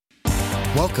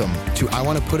Welcome to I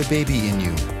Want to Put a Baby in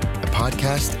You, a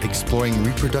podcast exploring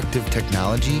reproductive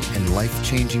technology and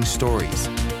life-changing stories.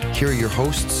 Here are your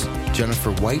hosts,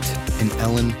 Jennifer White and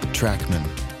Ellen Trackman.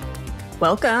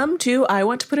 Welcome to I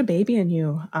Want to Put a Baby in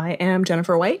You. I am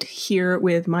Jennifer White, here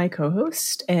with my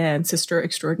co-host and sister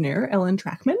extraordinaire, Ellen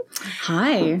Trackman.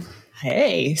 Hi.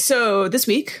 Hey. So this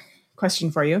week,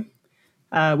 question for you.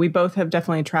 We both have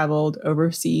definitely traveled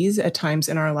overseas at times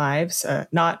in our lives,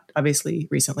 not obviously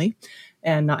recently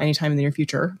and not anytime in the near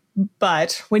future.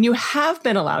 But when you have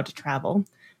been allowed to travel,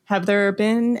 have there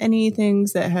been any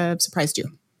things that have surprised you?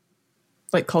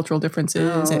 Like cultural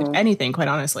differences, anything, quite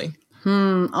honestly.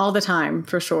 All the time,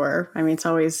 for sure. I mean, it's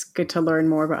always good to learn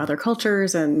more about other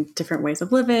cultures and different ways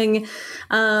of living.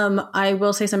 I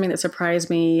will say something that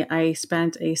surprised me. I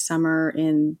spent a summer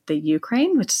in the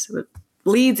Ukraine, which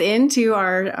leads into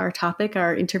our topic,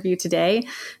 our interview today.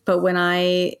 But when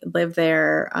I lived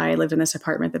there, I lived in this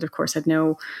apartment that, of course, had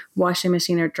no washing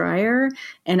machine or dryer.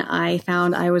 And I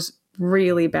found I was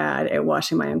really bad at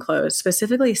washing my own clothes,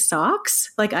 specifically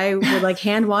socks. Like I would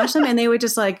hand wash them and they would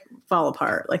just fall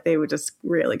apart. Like they would just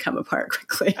really come apart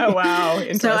quickly. Oh, wow.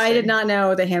 So I did not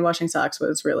know that hand washing socks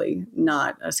was really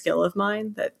not a skill of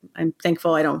mine that I'm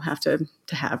thankful I don't have to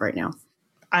have right now.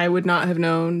 I would not have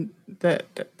known that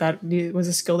was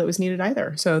a skill that was needed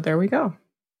either. So there we go.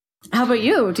 How about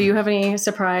you? Do you have any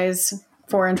surprise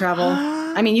foreign travel?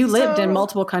 I mean, you lived in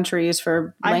multiple countries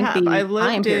for lengthy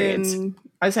time periods.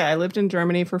 I lived in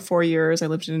Germany for 4 years. I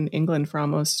lived in England for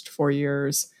almost 4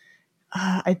 years.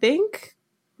 I think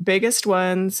biggest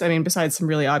ones, besides some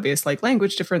really obvious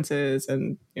language differences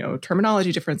and,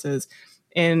 terminology differences,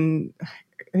 I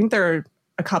think there are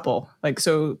a couple.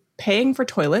 So paying for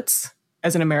toilets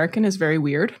as an American is very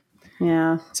weird.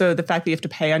 Yeah. So the fact that you have to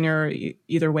pay on your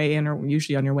either way in or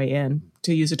usually on your way in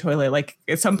to use a toilet,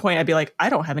 at some point I'd be like, I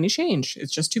don't have any change.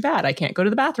 It's just too bad. I can't go to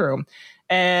the bathroom.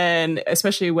 And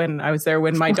especially when I was there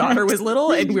when my daughter was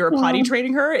little and we were potty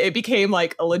training her, it became a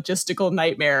logistical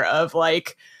nightmare of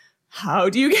how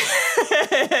do you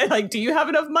get, do you have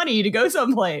enough money to go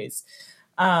someplace?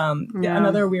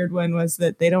 Another weird one was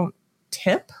that they don't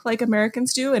tip like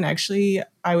Americans do. And actually,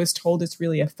 I was told it's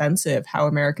really offensive how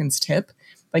Americans tip.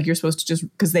 You're supposed to just,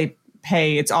 because they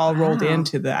pay, it's all rolled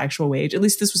into the actual wage. At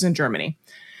least this was in Germany.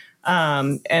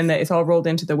 And that it's all rolled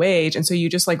into the wage. And so you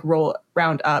just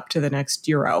round up to the next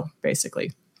euro,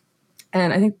 basically.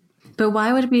 And I think. But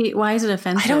why is it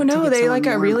offensive? I don't know. They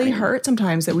got really hurt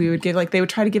sometimes that we would give, they would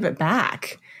try to give it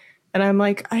back. And I'm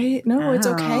it's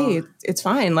okay. It's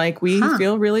fine. We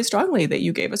feel really strongly that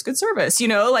you gave us good service,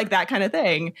 that kind of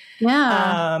thing.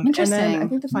 Yeah. Interesting. And then I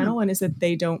think the final one is that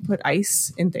they don't put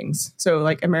ice in things. So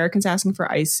Americans asking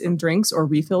for ice in drinks or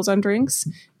refills on drinks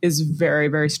is very,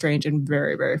 very strange and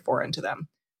very, very foreign to them.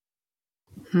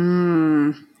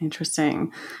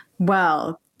 Interesting.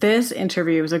 Well, this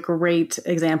interview is a great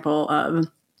example of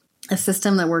a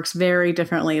system that works very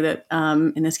differently that,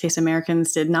 in this case,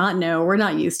 Americans did not know, we're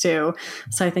not used to.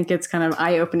 So I think it's kind of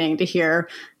eye-opening to hear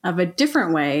of a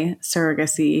different way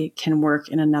surrogacy can work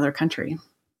in another country.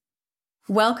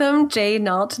 Welcome, Jay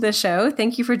Nault, to the show.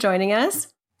 Thank you for joining us.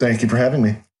 Thank you for having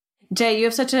me. Jay, you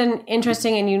have such an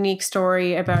interesting and unique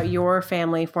story about your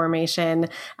family formation.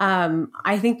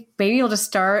 I think maybe you'll just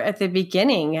start at the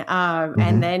beginning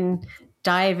and then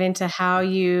dive into how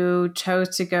you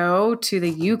chose to go to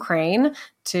the Ukraine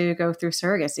to go through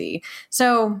surrogacy.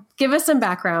 So give us some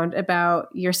background about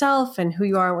yourself and who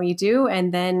you are and what you do,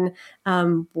 and then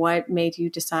what made you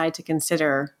decide to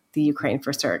consider the Ukraine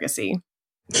for surrogacy.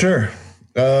 Sure.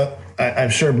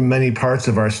 I'm sure many parts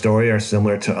of our story are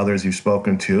similar to others you've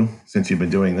spoken to since you've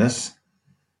been doing this.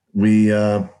 We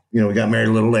got married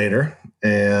a little later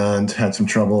and had some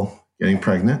trouble getting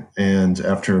pregnant. And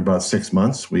after about 6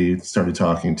 months, we started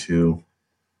talking to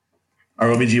our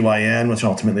OBGYN, which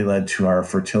ultimately led to our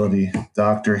fertility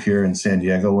doctor here in San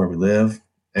Diego, where we live.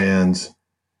 And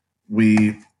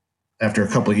we, after a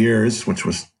couple of years, which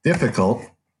was difficult,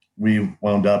 we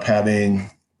wound up having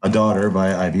a daughter by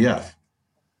IVF.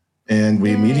 And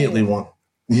we immediately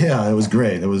it was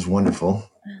great. It was wonderful.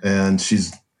 And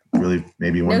she's really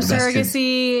maybe one of the best kids.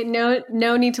 No surrogacy,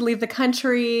 no need to leave the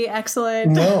country.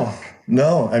 Excellent. No.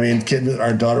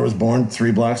 Our daughter was born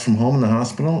 3 blocks from home in the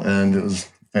hospital, and it was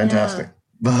fantastic.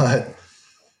 Yeah.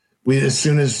 But as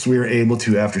soon as we were able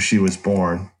to, after she was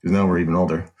born, because now we're even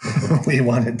older, we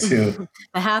wanted to.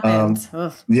 It happens.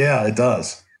 Yeah, it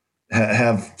does.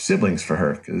 Have siblings for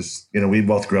her, because we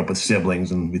both grew up with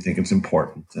siblings, and we think it's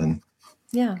important. And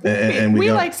yeah, and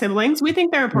we like siblings. We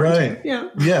think they're important. Right. Yeah.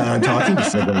 Yeah. I'm talking to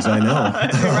siblings. I know.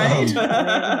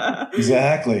 Right.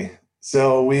 Exactly.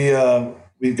 So we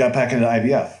got back into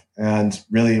IVF, And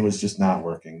really, it was just not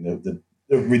working. The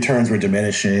returns were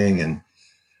diminishing, and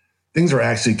things were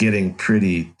actually getting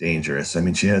pretty dangerous. I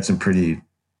mean, she had some pretty,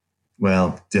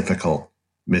 difficult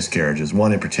miscarriages.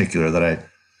 One in particular that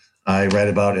I read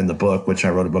about in the book, which I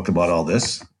wrote a book about all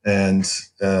this. And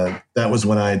that was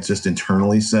when I just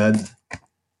internally said,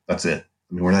 that's it.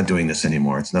 I mean, we're not doing this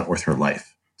anymore. It's not worth her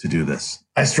life to do this.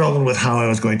 I struggled with how I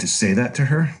was going to say that to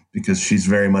her because she's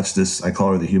very much this, I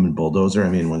call her the human bulldozer. I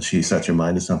mean, when she sets her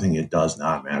mind to something, it does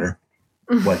not matter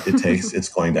what it takes. It's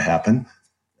going to happen.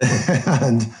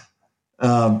 And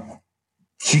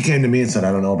she came to me and said,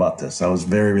 I don't know about this. I was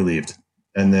very relieved.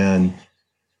 And then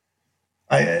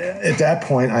at that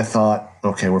point, I thought,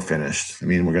 okay, we're finished. I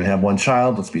mean, we're going to have one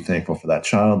child. Let's be thankful for that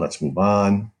child. Let's move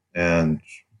on. And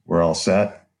we're all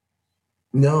set.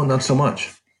 No, not so much.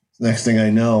 Next thing I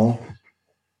know,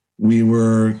 we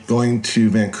were going to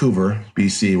Vancouver,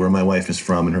 BC, where my wife is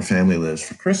from and her family lives,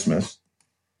 for Christmas.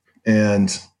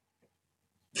 And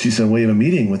she said, we have a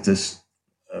meeting with this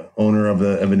owner of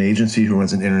an agency who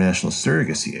runs an international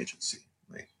surrogacy agency.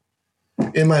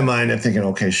 In my mind, I'm thinking,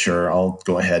 okay, sure, I'll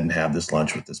go ahead and have this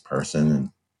lunch with this person and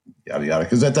yada, yada.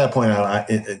 Because at that point,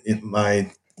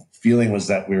 my feeling was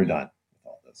that we were done with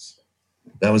all this.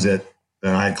 That was it.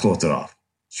 And I had closed it off.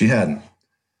 She hadn't.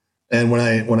 And when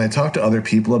I talk to other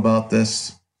people about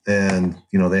this and,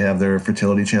 they have their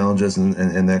fertility challenges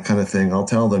and that kind of thing, I'll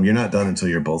tell them, you're not done until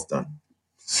you're both done.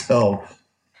 So,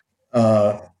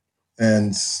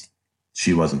 and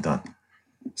she wasn't done.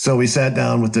 So we sat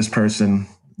down with this person,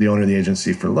 the owner of the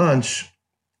agency, for lunch.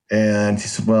 And he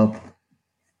said, well,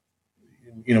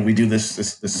 we do this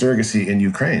surrogacy in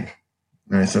Ukraine.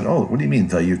 And I said, oh, what do you mean,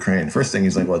 the Ukraine? First thing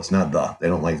he's like, well, it's not the. They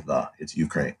don't like the. It's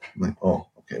Ukraine. I'm like, oh,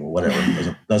 okay, well, whatever.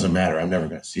 It doesn't matter. I'm never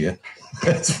going to see it.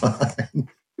 It's fine.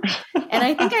 And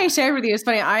I think I shared with you, it's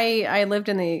funny, I lived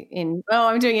I'm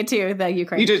doing it too, the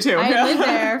Ukraine. You did too. I lived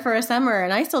there for a summer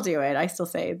and I still do it. I still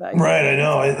say that. Right, I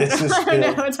know. It's just, I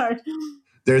know, it's hard.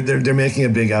 They're making a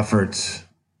big effort,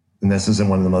 and this is in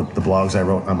one of the blogs I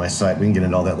wrote on my site. We can get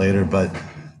into all that later, but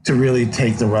to really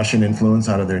take the Russian influence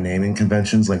out of their naming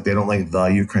conventions. Like, they don't like the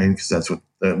Ukraine because that's what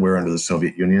we're under the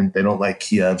Soviet Union. They don't like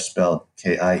Kiev spelled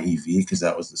Kiev because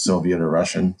that was the Soviet or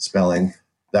Russian spelling,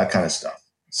 that kind of stuff.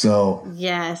 So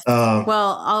yes.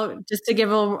 Well, I'll just to give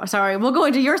we'll go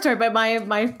into your story, but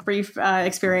my brief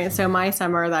experience. So my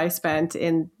summer that I spent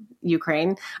in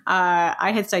Ukraine,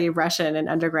 I had studied Russian in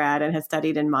undergrad and had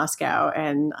studied in Moscow.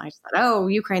 And I thought, oh,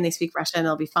 Ukraine, they speak Russian,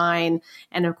 they'll be fine.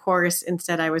 And of course,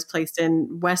 instead I was placed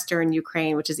in Western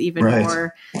Ukraine, which is even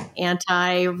more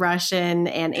anti-Russian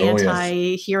and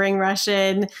anti-hearing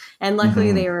Russian. And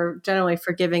luckily they were generally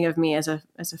forgiving of me as a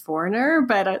foreigner,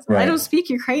 but I don't speak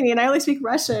Ukrainian. I only speak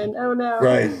Russian. Oh no.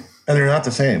 Right. And they're not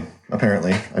the same,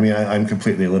 apparently. I mean, I'm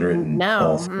completely illiterate in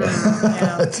both.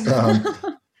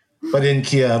 But in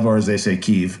Kiev, or as they say,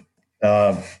 Kyiv,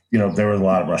 there were a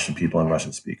lot of Russian people and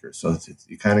Russian speakers. So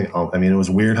you kind of, it was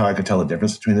weird how I could tell the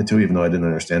difference between the two, even though I didn't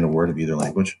understand a word of either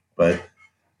language. But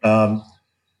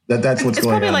that's what's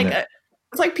going on there.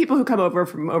 It's like people who come over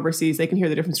from overseas, they can hear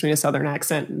the difference between a Southern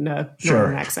accent and a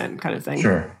Northern accent kind of thing.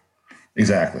 Sure.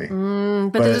 Exactly.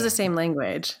 But those are the same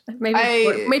language.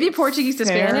 Maybe Portuguese to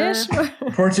Spanish.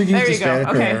 Portuguese to Spanish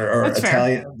or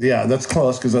Italian. Fair. Yeah, that's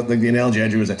close because the analogy I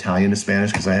drew was Italian to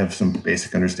Spanish because I have some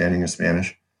basic understanding of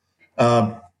Spanish.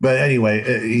 But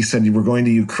anyway, he said we're going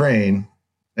to Ukraine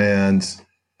and,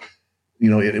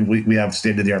 we have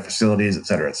state-of-the-art facilities, et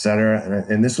cetera, et cetera.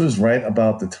 And this was right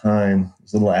about the time, it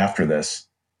was a little after this,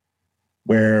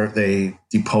 where they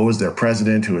deposed their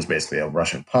president, who was basically a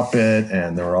Russian puppet.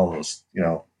 And there were all those,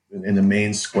 in the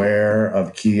main square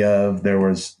of Kiev, there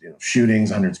was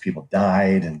shootings, hundreds of people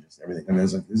died and just everything. And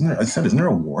there's like, isn't there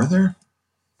a war there?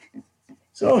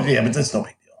 So, yeah, but that's no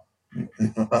big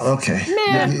deal. Okay.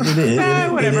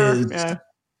 Whatever.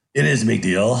 It is a big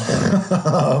deal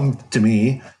to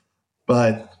me.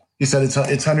 But he said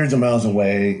it's hundreds of miles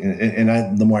away,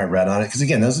 and the more I read on it, because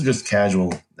again, this is just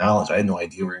casual knowledge. I had no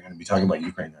idea we were going to be talking about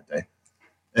Ukraine that day.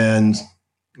 And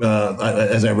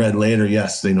as I read later,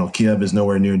 yes, Kiev is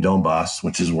nowhere near Donbass,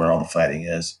 which is where all the fighting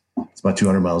is. It's about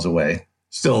 200 miles away.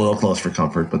 Still a little close for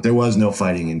comfort, but there was no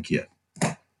fighting in Kiev.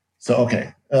 So,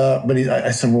 okay. But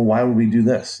I said, well, why would we do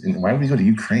this? And why would we go to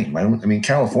Ukraine?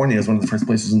 California is one of the first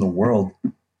places in the world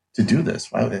to do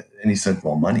this. And he said,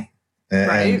 well, money.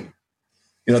 Right. And,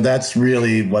 that's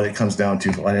really what it comes down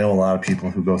to. I know a lot of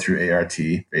people who go through ART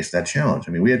face that challenge.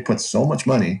 We had put so much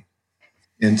money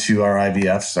into our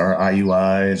IVFs, our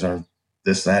IUIs, our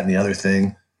this, that, and the other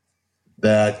thing,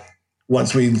 that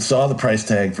once we saw the price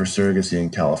tag for surrogacy in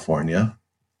California,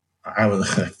 I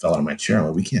fell out of my chair. I'm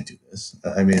like, we can't do this.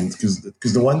 I mean, because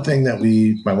the one thing that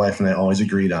my wife and I always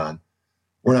agreed on,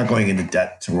 we're not going into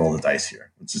debt to roll the dice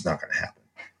here. It's just not going to happen.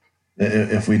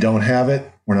 If we don't have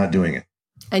it, we're not doing it.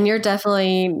 And you're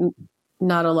definitely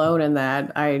not alone in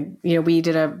that. We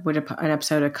did an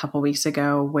episode a couple weeks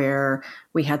ago where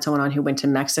we had someone on who went to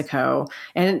Mexico,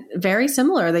 and very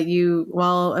similar that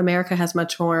while America has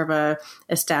much more of a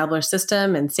established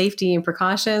system and safety and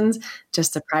precautions,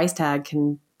 just the price tag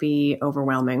can be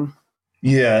overwhelming.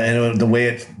 Yeah. And the way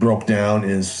it broke down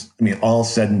is, I mean, all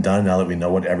said and done, now that we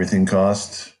know what everything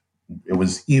cost, it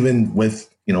was even with,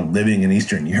 living in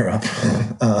Eastern Europe,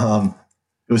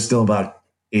 it was still about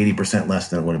 80% less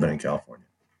than it would have been in California,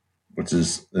 which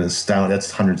is astounding.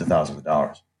 That's hundreds of thousands of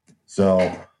dollars.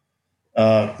 So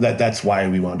that's why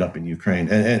we wound up in Ukraine.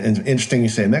 And interesting you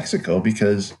say Mexico,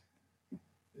 because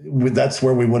that's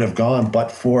where we would have gone, but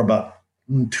for about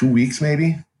 2 weeks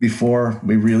maybe before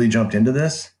we really jumped into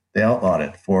this, they outlawed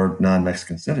it for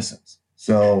non-Mexican citizens.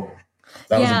 So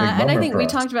that was a big bummer. And I think we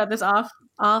talked about this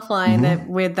offline, that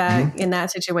with that in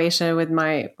that situation with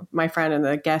my friend and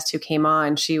the guest who came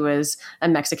on, she was a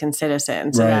Mexican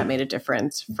citizen, so that made a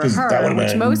difference for her,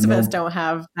 which most of us don't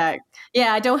have that.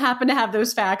 Yeah, I don't happen to have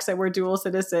those facts that we're dual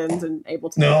citizens and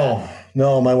able to.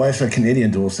 No, my wife's a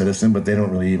Canadian dual citizen, but they don't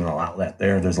really even allow that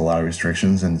there. There's a lot of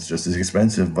restrictions, and it's just as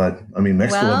expensive. But I mean,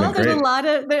 Mexico would be great. There's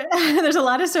a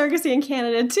lot of surrogacy in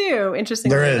Canada too.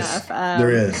 Interestingly enough,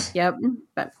 there is. Yep,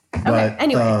 but. Okay.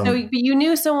 Anyway, so you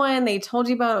knew someone. They told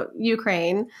you about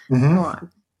Ukraine. Go on.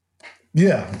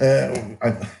 Yeah,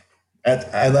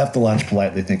 I left the lunch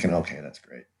politely, thinking, "Okay, that's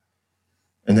great."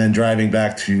 And then driving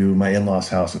back to my in-laws'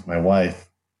 house with my wife,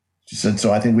 she said,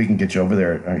 "So I think we can get you over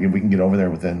there. We can get over there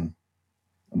within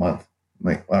a month." I'm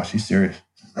like, "Wow, she's serious."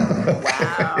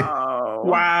 Wow!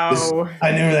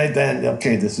 I knew right then.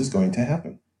 Okay, this is going to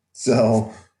happen.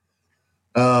 So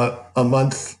a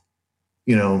month,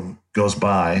 goes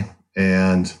by,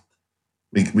 and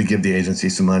we give the agency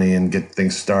some money and get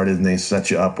things started, and they set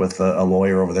you up with a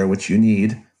lawyer over there, which you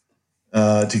need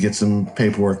to get some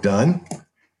paperwork done.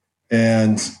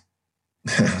 And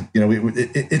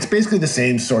it's basically the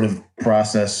same sort of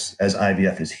process as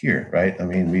IVF is here, right? I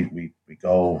mean, we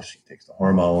go, she takes the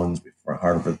hormones, we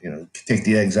take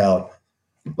the eggs out,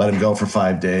 let them go for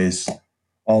 5 days,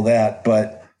 all that.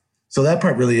 But so that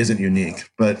part really isn't unique,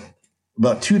 but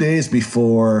about 2 days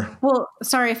before. Well,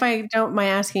 sorry if I don't mind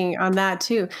asking on that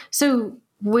too. So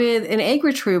with an egg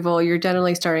retrieval, you're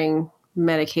generally starting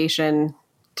medication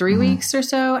 3 weeks or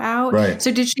so out. Right.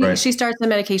 So did she start the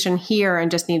medication here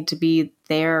and just need to be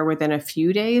there within a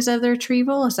few days of the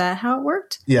retrieval? Is that how it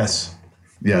worked? Yes.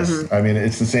 I mean,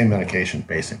 it's the same medication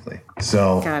basically.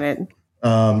 So got it.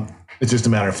 It's just a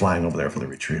matter of flying over there for the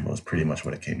retrieval is pretty much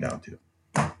what it came down to.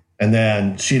 And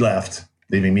then she left,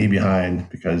 leaving me behind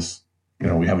because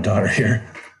we have a daughter here.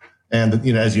 And,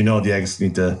 as you know, the eggs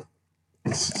need to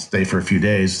stay for a few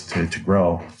days to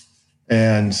grow.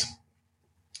 And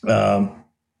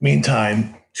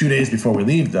meantime, 2 days before we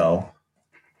leave, though,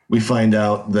 we find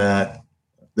out that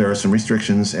there are some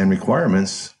restrictions and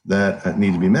requirements that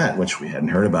need to be met, which we hadn't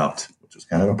heard about, which was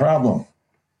kind of a problem.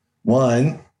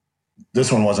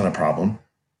 This one wasn't a problem.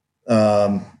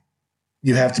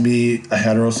 You have to be a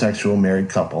heterosexual married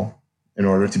couple in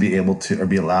order to be able to, or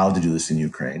be allowed to do this in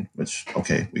Ukraine, which,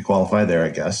 okay, we qualify there, I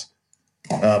guess.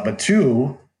 But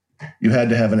 2, you had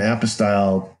to have an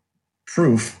apostille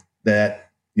proof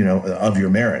that, of your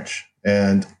marriage.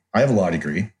 And I have a law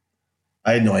degree.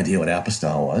 I had no idea what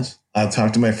apostille was. I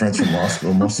talked to my friends from law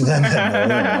school. Most of them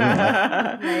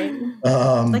had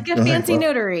no. Like a fancy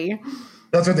notary.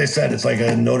 That's what they said. It's like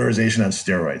a notarization on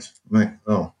steroids. I'm like,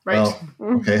 oh, right.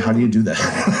 Well, okay, how do you do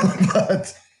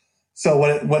that? So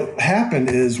what happened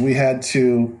is we had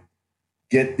to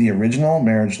get the original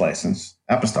marriage license,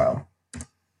 apostille,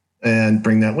 and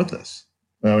bring that with us.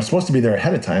 We're supposed to be there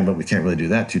ahead of time, but we can't really do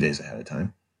that 2 days ahead of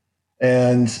time.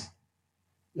 And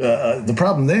the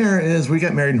problem there is we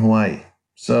got married in Hawaii.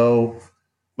 So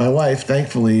my wife,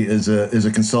 thankfully, is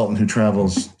a consultant who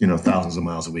travels, thousands of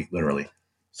miles a week, literally.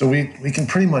 So we can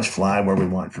pretty much fly where we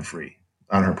want for free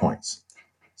on her points.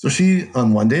 So she,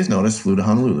 on 1 day's notice, flew to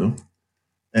Honolulu.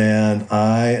 And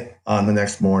I, on the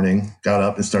next morning, got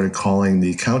up and started calling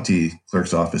the county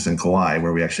clerk's office in Kauai,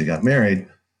 where we actually got married.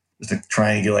 Just a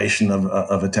triangulation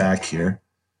of attack here.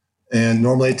 And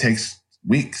normally it takes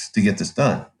weeks to get this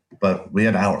done, but we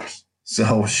had hours.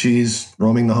 So she's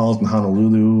roaming the halls in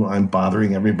Honolulu. I'm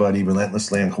bothering everybody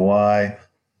relentlessly in Kauai.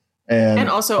 And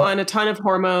also on a ton of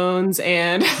hormones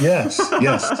and... Yes.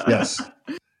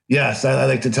 Yes, I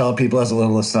like to tell people as a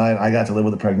little aside, I got to live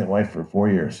with a pregnant wife for 4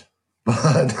 years.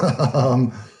 But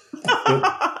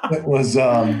It was,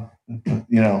 I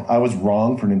was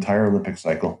wrong for an entire Olympic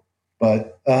cycle,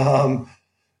 but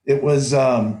it was.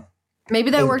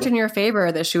 Maybe that worked in your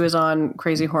favor that she was on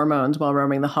crazy hormones while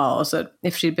roaming the halls. That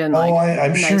if she'd been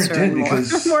I'm sure it did,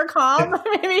 because more calm,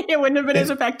 maybe it wouldn't have been as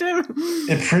effective.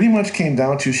 It pretty much came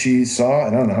down to she saw,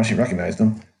 and I don't know how she recognized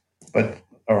him,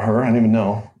 or her, I don't even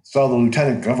know, saw the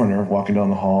lieutenant governor walking down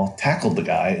the hall, tackled the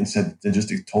guy, and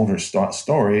told her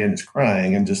story, and is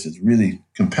crying, and just it's really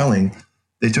compelling.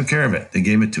 They took care of it. They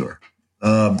gave it to her.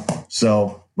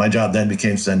 So my job then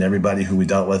became send everybody who we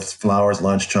dealt with flowers,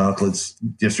 lunch, chocolates,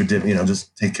 gift certificates,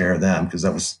 just take care of them because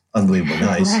that was unbelievably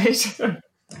nice. Right.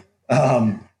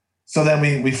 So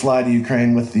then we fly to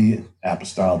Ukraine with the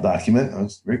apostille document. I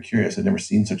was very curious. I'd never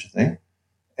seen such a thing.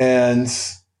 And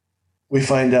we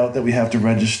find out that we have to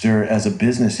register as a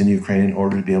business in Ukraine in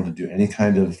order to be able to do any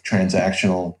kind of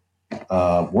transactional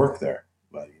work there.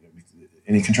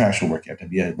 Any contractual work, you have to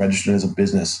be registered as a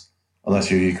business unless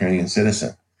you're a Ukrainian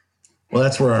citizen. Well,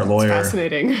 that's where our lawyer... That's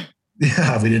fascinating.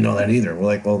 Yeah, we didn't know that either. We're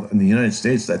like, well, in the United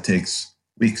States, that takes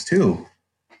weeks too.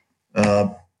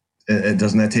 Doesn't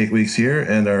that take weeks here?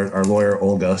 And our lawyer,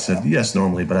 Olga, said, yes,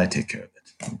 normally, but I take care of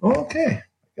it. Oh, okay. I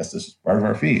guess this is part of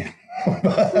our fee.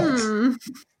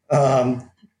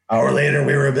 Hour later,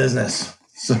 we were a business.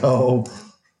 So,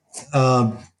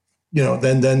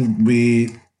 then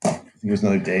we... I think it was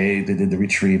another day. They did the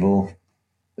retrieval.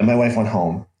 Then my wife went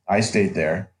home. I stayed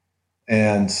there.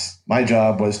 And my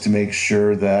job was to make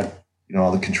sure that,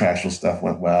 all the contractual stuff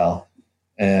went well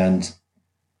and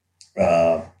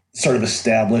sort of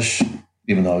establish,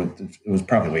 even though it was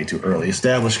probably way too early,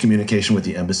 establish communication with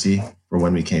the embassy for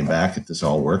when we came back, if this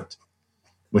all worked,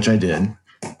 which I did,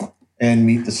 and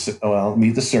meet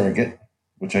the surrogate,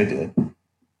 which I did.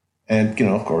 And,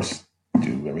 of course,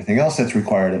 do everything else that's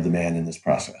required of the man in this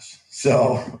process.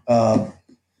 So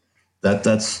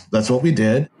that's what we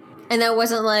did. And that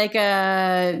wasn't like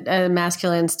a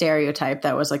masculine stereotype.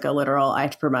 That was like a literal, I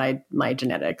have to provide my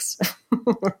genetics.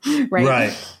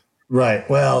 Right? Right.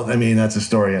 Well, I mean, that's a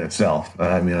story in itself.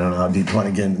 I don't know how deep you want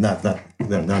to get into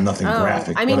nothing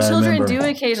graphic. I mean, children do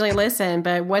occasionally listen,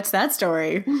 but what's that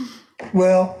story?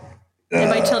 Well... and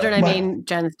by children, I mean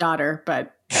Jen's daughter,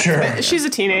 but... Sure. She's a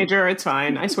teenager. It's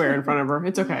fine. I swear in front of her.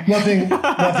 It's okay. Nothing...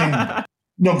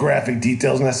 No graphic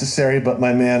details necessary, but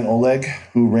my man Oleg,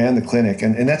 who ran the clinic,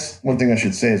 and that's one thing I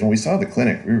should say is when we saw the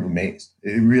clinic, we were amazed.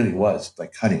 It really was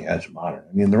like cutting edge modern.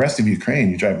 I mean, the rest of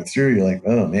Ukraine, you drive it through, you're like,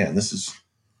 oh man, this is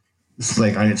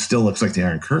like, it still looks like the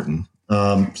Iron Curtain.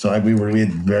 So we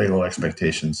had very low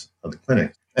expectations of the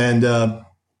clinic, and the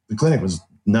clinic was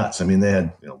nuts. I mean, they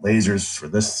had lasers for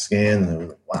this scan, and it was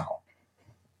like, wow.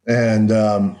 And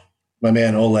my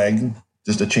man Oleg,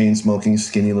 just a chain smoking,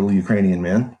 skinny little Ukrainian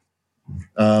man.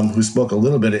 Who spoke a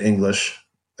little bit of English,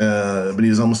 but he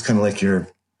was almost kind of like your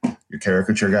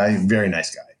caricature guy. Very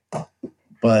nice guy.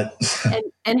 But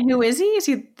and who is he? Is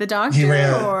he the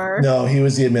doctor? No, he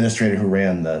was the administrator who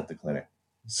ran the clinic.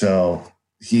 So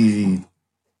he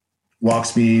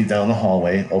walks me down the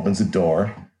hallway, opens the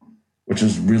door, which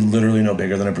is literally no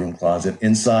bigger than a broom closet.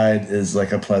 Inside is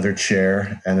like a pleather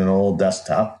chair and an old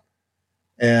desktop.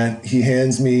 And he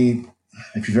hands me,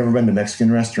 if you've ever been to Mexican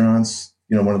restaurants,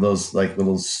 one of those like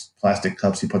little plastic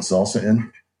cups you put salsa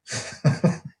in.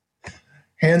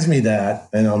 Hands me that,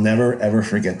 and I'll never, ever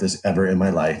forget this ever in my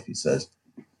life. He says,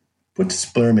 put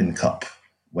sperm in cup.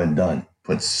 When done,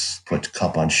 put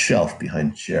cup on shelf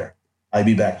behind chair. I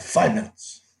be back 5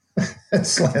 minutes. And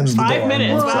slams the door. 5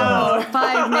 minutes. Wow.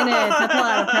 5 minutes. That's a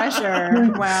lot of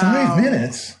pressure. Wow. 5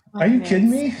 minutes? Are you kidding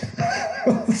me?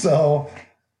 So...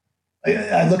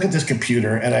 I look at this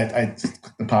computer and I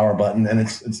click the power button and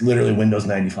it's literally Windows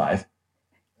 95.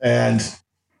 And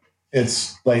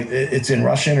it's like, it's in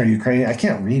Russian or Ukrainian. I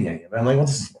can't read any of it. I'm like, well,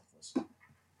 this is worthless.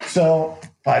 So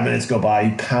 5 minutes go by,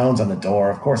 he pounds on the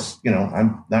door. Of course,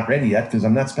 I'm not ready yet because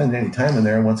I'm not spending any time in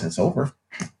there once it's over.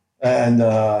 And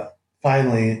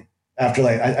finally, after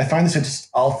I finally said,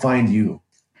 I'll find you.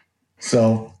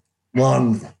 So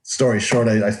long story short,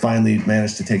 I finally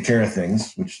managed to take care of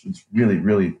things, which is really,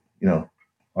 really,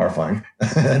 horrifying.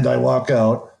 And I walk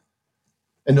out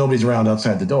and nobody's around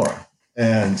outside the door.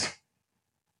 And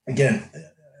again,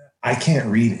 I can't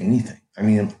read anything. I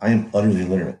mean, I am utterly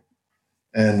illiterate.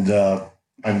 And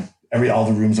all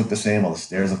the rooms look the same, all the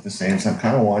stairs look the same. So I'm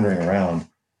kind of wandering around.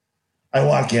 I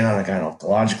walk in on a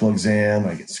gynecological exam.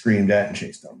 I get screamed at and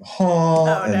chased down the hall.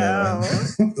 Oh,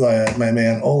 and then my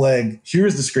man Oleg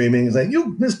hears the screaming. He's like,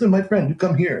 "You, Mister, my friend, you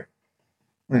come here."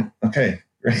 I'm like, okay,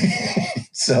 great.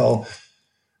 So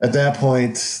at that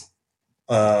point,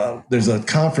 there's a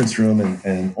conference room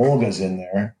and Olga's in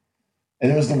there.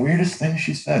 And it was the weirdest thing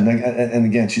she said. And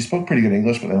again, she spoke pretty good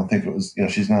English, but I don't think it was,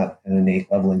 she's not an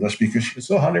innate level English speaker. She goes,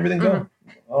 so how did everything go?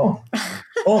 Oh,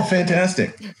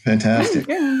 fantastic. Fantastic.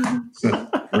 It's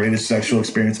the greatest sexual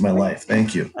experience of my life.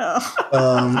 Thank you. So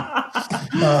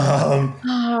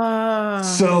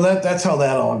that's how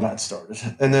that all got started.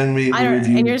 And then we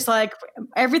reviewed. And you're just like,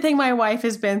 everything my wife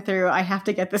has been through, I have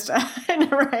to get this done.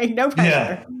 Right? No pressure.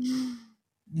 Yeah.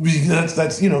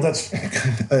 It's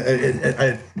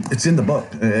in the book,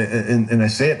 and I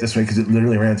say it this way because it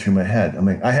literally ran through my head. I'm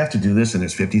like, I have to do this, and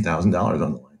there's $50,000 on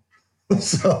the line.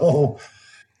 So,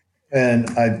 and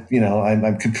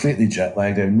I'm completely jet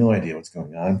lagged. I have no idea what's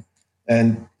going on,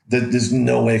 and there's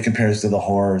no way it compares to the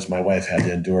horrors my wife had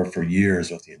to endure for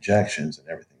years with the injections and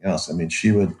everything else. I mean,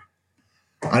 she would,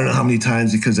 I don't know how many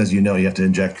times, because as you know, you have to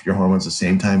inject your hormones the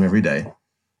same time every day.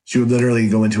 She would literally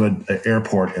go into an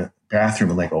airport bathroom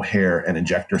in like O'Hare and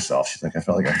inject herself. She's like, I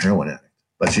felt like a heroin addict,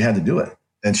 but she had to do it,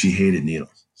 and she hated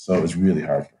needles, so it was really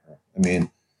hard for her. I mean,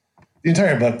 the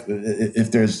entire book,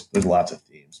 if there's lots of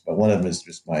themes, but one of them is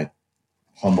just my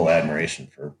humble admiration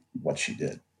for what she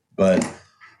did. But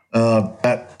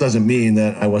that doesn't mean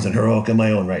that I wasn't heroic in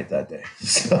my own right that day.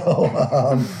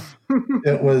 So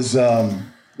it was.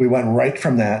 We went right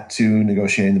from that to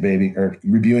negotiating the baby, or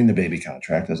reviewing the baby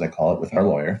contract, as I call it, with our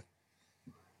lawyer.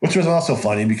 Which was also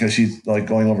funny because she's like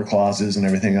going over clauses and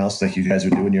everything else like you guys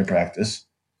would do in your practice.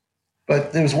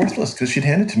 But it was worthless because she'd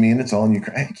hand it to me and it's all in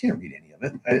Ukraine. I can't read any of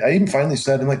it. I even finally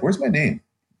said, I'm like, where's my name?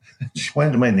 She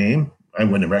pointed to my name. I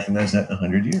wouldn't have recognized that in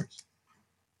 100 years.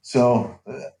 So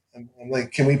I'm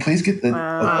like, can we please get the...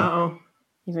 Wow.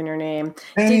 Even your name.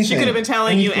 Anything, she could have been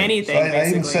telling you anything. So I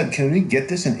even said, can we get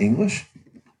this in English?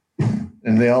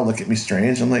 And they all look at me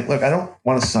strange. I'm like, look, I don't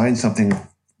want to sign something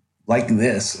like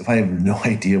this if I have no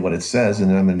idea what it says,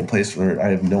 and I'm in a place where I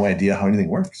have no idea how anything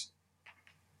works.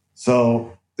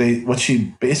 So what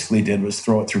she basically did was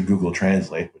throw it through Google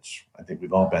Translate, which I think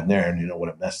we've all been there, and you know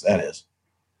what a mess that is.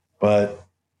 But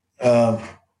it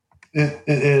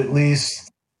at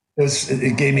least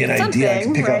it gave me an idea. I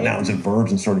could pick out nouns and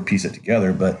verbs and sort of piece it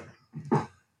together. But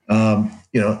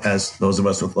as those of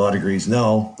us with law degrees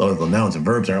know, the nouns and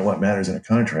verbs aren't what matters in a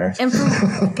contract. And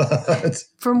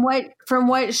from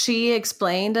what she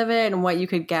explained of it and what you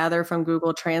could gather from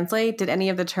Google Translate, did any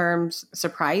of the terms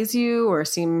surprise you or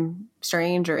seem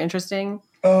strange or interesting?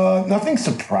 Nothing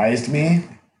surprised me.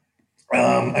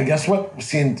 I guess what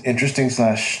seemed interesting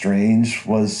 / strange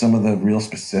was some of the real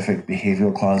specific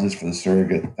behavioral clauses for the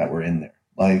surrogate that were in there.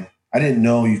 Like, I didn't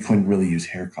know you couldn't really use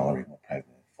hair coloring while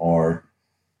pregnant, or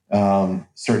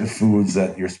certain foods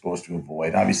that you're supposed to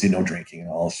avoid. Obviously, no drinking and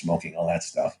all smoking, all that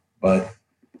stuff. But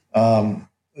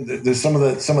there's some of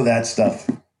that stuff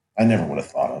I never would have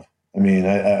thought of. I mean,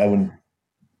 I wouldn't.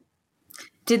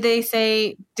 Did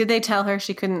they tell her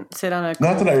she couldn't sit on a?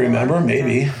 Not that I remember.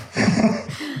 Maybe.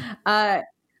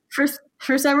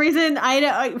 For some reason,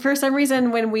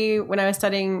 when I was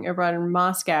studying abroad in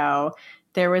Moscow,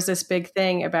 there was this big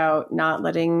thing about not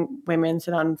letting women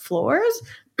sit on floors.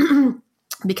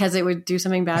 Because it would do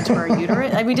something bad to our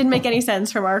uterus. It didn't make any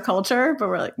sense from our culture, but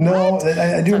we're like, no,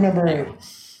 I do remember.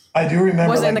 I do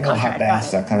remember like no hot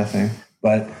baths, that kind of thing.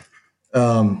 But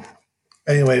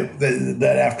anyway,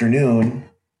 that afternoon,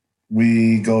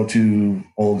 we go to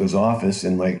Olga's office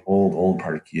in like old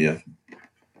part of Kiev,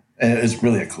 and it was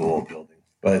really a cool old building.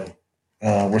 But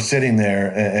we're sitting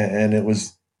there, and it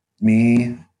was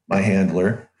me, my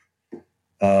handler,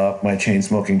 my chain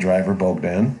smoking driver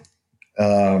Bogdan.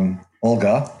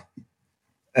 Olga,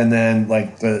 and then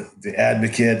like the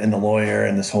advocate and the lawyer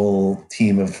and this whole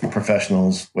team of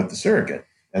professionals with the surrogate,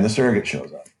 and the surrogate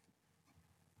shows up.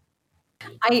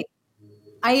 I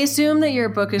assume that your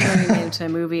book is going to be made into a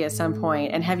movie at some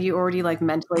point, and have you already like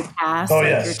mentally cast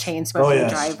your chain smoking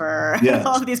driver,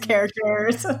 all of these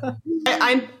characters?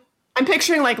 I'm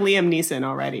picturing like Liam Neeson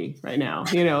already right now.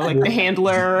 Like the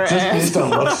handler. Just based on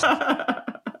looks.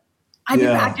 I'll be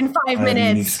back in 5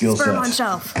 minutes. Sperm on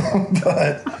shelf.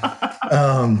 But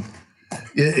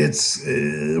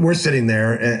we're sitting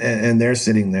there, and they're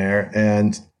sitting there,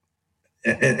 and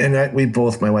we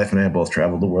both, my wife and I, have both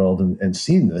traveled the world and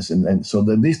seen this, and so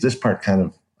at least this part kind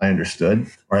of I understood,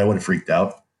 or I would have freaked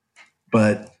out.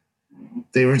 But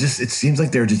they were just, it seems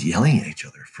like they were just yelling at each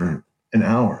other for an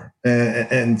hour,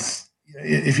 and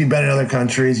if you've been in other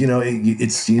countries,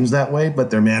 it seems that way, but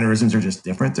their mannerisms are just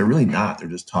different. They're really not. They're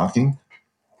just talking.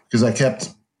 Because I kept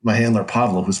my handler,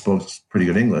 Pavlo, who spoke pretty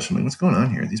good English. I'm like, what's going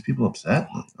on here? Are these people upset?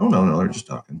 Oh, no, they're just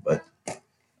talking. But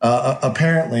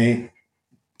apparently,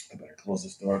 I better close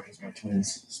this door because my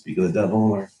twins, speak of the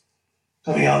devil, are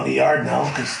coming out in the yard now.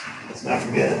 Because let's not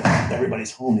forget,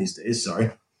 everybody's home these days.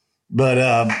 Sorry.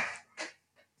 But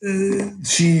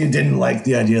she didn't like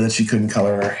the idea that she couldn't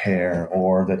color her hair,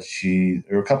 or that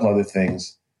there were a couple other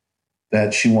things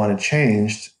that she wanted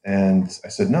changed. And I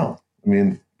said, no,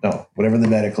 whatever the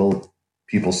medical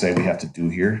people say we have to do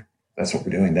here, that's what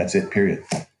we're doing. That's it, period.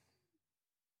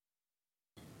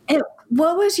 And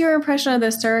what was your impression of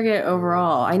the surrogate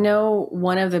overall? I know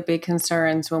one of the big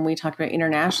concerns when we talk about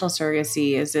international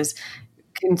surrogacy is this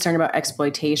concern about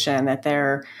exploitation, that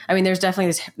there's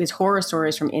definitely these horror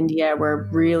stories from India where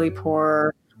really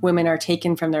poor women are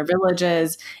taken from their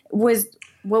villages.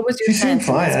 What was your She sense?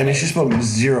 seemed fine. She spoke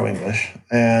zero English,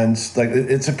 and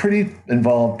it's a pretty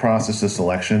involved process of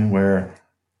selection where,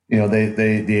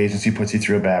 the agency puts you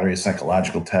through a battery of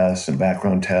psychological tests and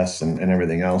background tests and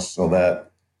everything else,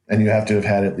 and you have to have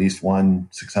had at least one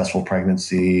successful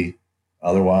pregnancy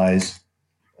otherwise.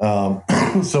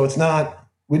 So it's not.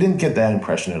 We didn't get that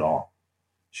impression at all.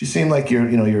 She seemed like your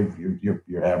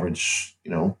average,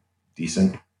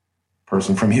 decent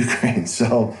person from Ukraine.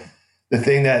 So the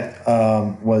thing that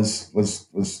was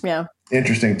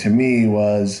interesting to me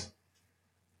was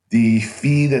the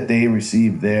fee that they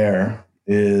received there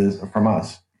from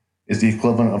us is the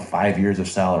equivalent of 5 years of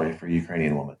salary for a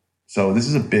Ukrainian woman. So this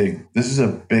is a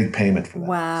big payment for them.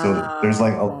 Wow. So there's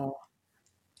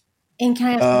And can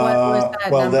I ask, what was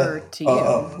that number to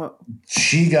you?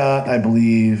 She got, I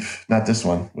believe, not this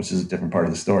one, which is a different part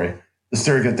of the story, the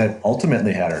surrogate that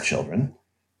ultimately had our children.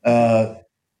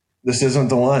 This isn't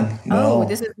the one. No.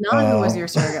 This is not who was your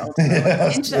surrogate ultimately.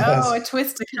 Yes. A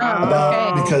twist to come.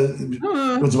 Because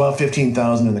it was about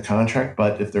 $15,000 in the contract,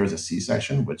 but if there was a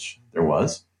C-section, which there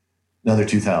was, another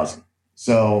 $2,000.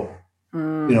 So,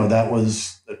 that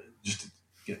was just...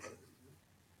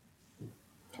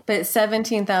 But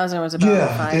 17,000 was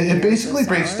about 5 years. It basically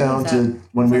breaks down to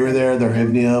when we were there. Their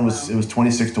hryvnia was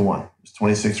 26 to 1. It was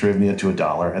 26 hryvnia to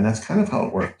 $1, and that's kind of how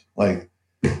it worked.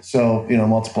 So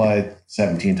multiply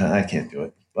 17 times. I can't do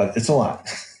it, but it's a lot.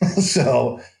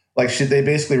 So they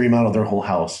basically remodeled their whole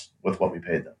house with what we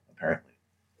paid them, apparently,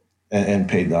 and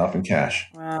paid it off in cash.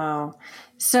 Wow.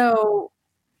 So,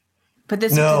 but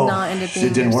this did not end up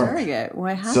being your surrogate.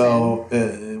 What happened?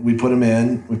 So we put them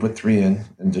in. We put 3 in,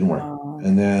 and it didn't work.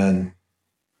 And then...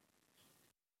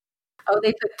 Oh,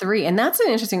 they put 3. And that's an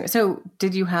interesting... So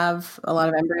did you have a lot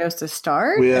of embryos to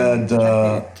start? We had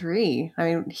 3.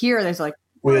 Here there's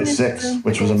we had 6,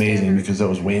 which was amazing because that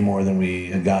was way more than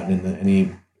we had gotten in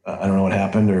any... I don't know what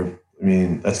happened,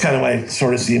 that's kind of why it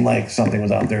sort of seemed like something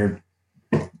was out there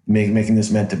making this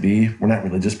meant to be. We're not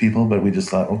religious people, but we just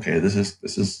thought, okay, this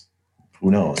is who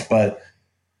knows. But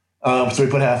so we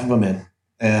put half of them in,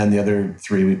 and the other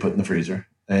 3 we put in the freezer.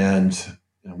 And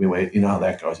we wait. You know how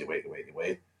that goes. You wait.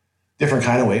 Different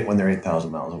kind of wait when they're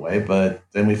 8,000 miles away. But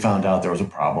then we found out there was a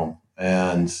problem,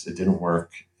 and it didn't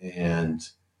work. And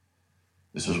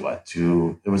this was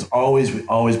it was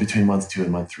always between month 2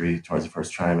 and month 3 towards the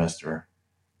first trimester.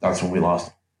 That's when we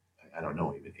lost, I don't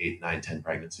know, even 8, 9, 10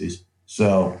 pregnancies.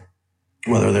 So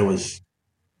whether there was...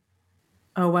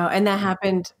 Oh, wow. And that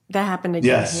happened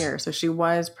again here. So she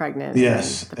was pregnant.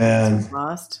 Yes. And was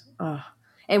lost. Oh.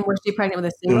 And was she pregnant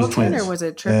with a singleton or was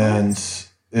it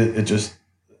triplets? And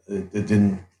it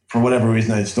didn't, for whatever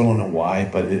reason, I still don't know why,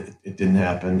 but it didn't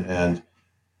happen. And,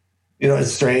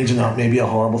 it's strange and not maybe a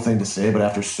horrible thing to say, but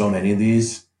after so many of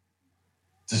these,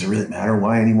 does it really matter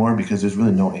why anymore? Because there's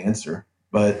really no answer.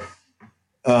 But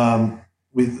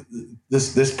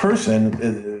this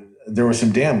person, there was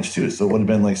some damage too. So it would have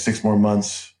been 6 more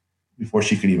months before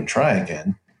she could even try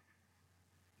again.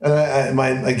 And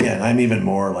I'm even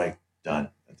more done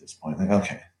at this point.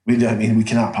 Okay, we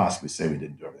cannot possibly say we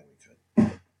didn't do everything we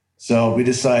could. So we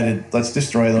decided, let's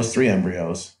destroy those 3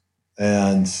 embryos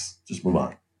and just move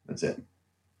on. That's it. It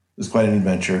was quite an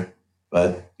adventure,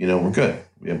 but we're good.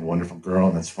 We have a wonderful girl,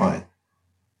 and that's fine.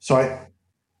 So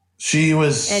she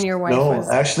was. And your wife was.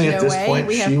 No, actually, at this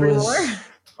point, she was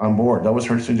on board. That was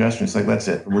her suggestion. It's that's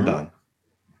it. We're done.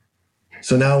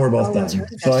 So now we're both done.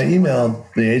 So I emailed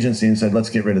the agency and said, let's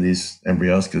get rid of these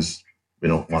embryos because we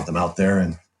don't want them out there.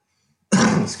 And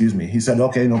excuse me. He said,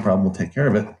 okay, no problem. We'll take care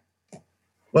of it.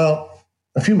 Well,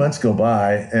 a few months go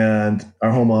by, and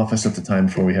our home office at the time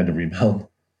before we had to rebuild,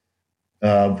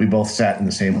 we both sat in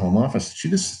the same home office. She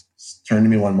just turned to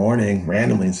me one morning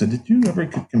randomly and said, did you ever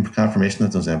get confirmation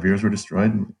that those embryos were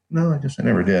destroyed? No, I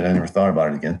never did. I never thought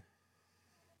about it again.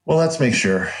 Well, let's make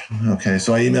sure. Okay,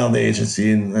 so I emailed the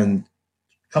agency, and a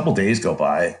couple days go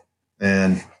by,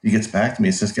 and he gets back to me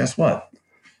and says, guess what?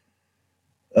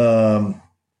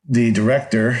 The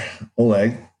director,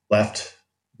 Oleg, left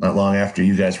not long after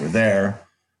you guys were there.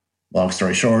 Long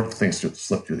story short, things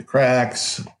slipped through the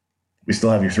cracks. We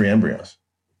still have your 3 embryos.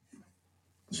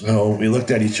 So we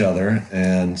looked at each other,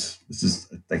 and this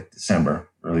is like December,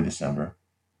 early December,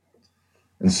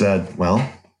 and said, well,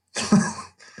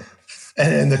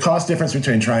 and the cost difference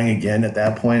between trying again at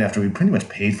that point, after we pretty much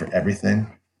paid for everything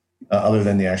other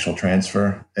than the actual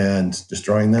transfer, and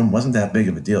destroying them wasn't that big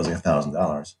of a deal. It was like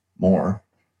 $1,000 more.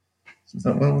 So we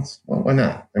thought, well, why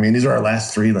not? I mean, these are our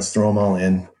last three. Let's throw them all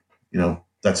in.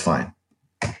 That's fine.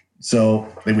 So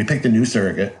we picked a new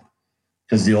surrogate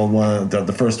because the old one,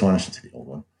 the first one, I should say the old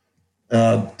one,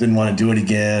 didn't want to do it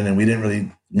again. And we didn't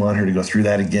really want her to go through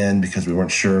that again because we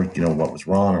weren't sure, what was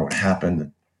wrong or what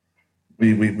happened.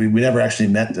 We never actually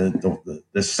met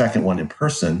the second one in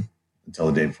person until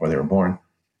the day before they were born.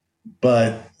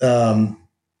 But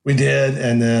we did,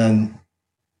 and then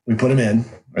we put them in,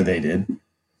 or they did.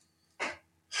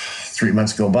 3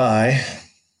 months go by.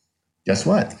 Guess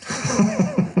what?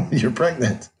 You're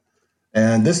pregnant.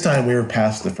 And this time we were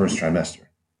past the first trimester.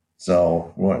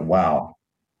 So, wow.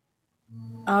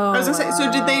 Oh, I was gonna say,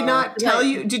 so did they not tell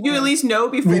you? Did you at least know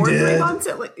before 3 months?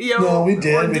 No, we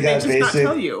did. We got basic. Not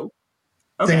tell you?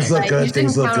 Okay. Things look good.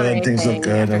 Things look good. Things look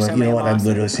good. I'm like, you know what? I've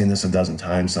literally seen this a dozen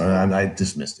times, so I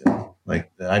dismissed it.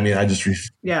 Like, I mean, I just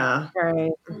yeah.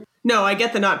 Right. No, I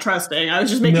get the not trusting. I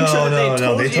was just making sure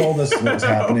that they told us what was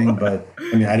happening, but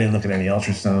I mean, I didn't look at any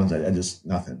ultrasounds. I just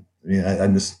nothing. I mean, I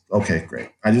just okay, great.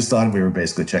 I just thought we were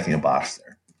basically checking a box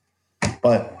there,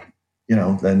 but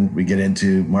then we get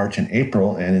into March and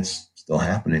April, and it's still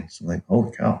happening. So like,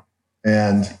 holy cow!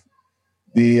 And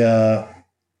when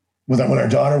our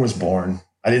daughter was born,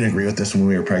 I didn't agree with this when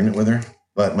we were pregnant with her,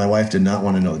 but my wife did not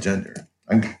want to know the gender.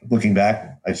 I'm looking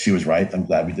back, she was right. I'm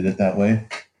glad we did it that way.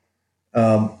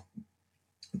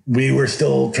 We were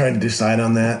still trying to decide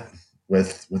on that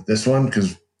with this one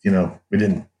because, we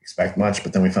didn't expect much,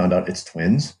 but then we found out it's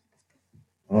twins.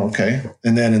 Okay.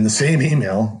 And then in the same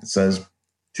email, it says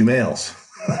 2 males.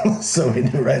 So we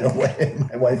knew right away.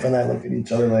 My wife and I looked at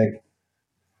each other like,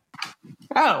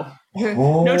 oh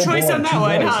no choice on that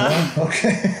one, huh?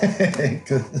 Okay.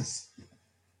 Because,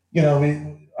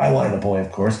 I wanted a boy,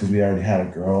 of course, because we already had a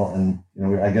girl. And,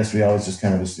 I guess we always just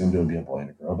kind of assumed it would be a boy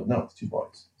and a girl, but no, it's 2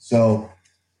 boys. So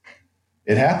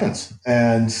it happens.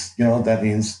 And, that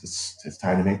means it's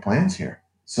time to make plans here.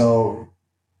 So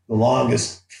the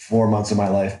longest 4 months of my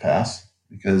life passed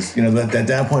because, at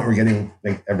that point we're getting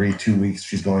like every 2 weeks,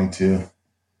 she's going to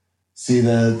see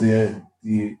the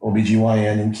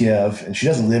OBGYN in Kiev. And she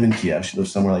doesn't live in Kiev. She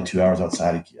lives somewhere like 2 hours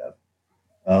outside of Kiev,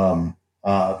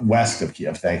 west of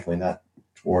Kiev, thankfully, not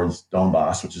towards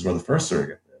Donbass, which is where the first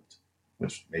surrogate lived,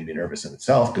 which made me nervous in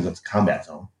itself because it's a combat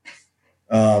zone.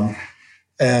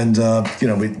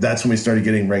 That's when we started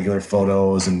getting regular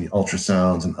photos and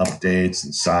ultrasounds and updates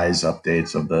and size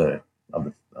updates of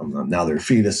now their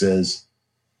fetuses,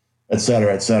 et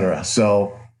cetera, et cetera.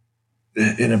 So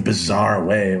in a bizarre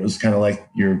way, it was kind of like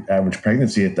your average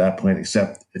pregnancy at that point,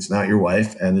 except it's not your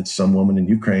wife and it's some woman in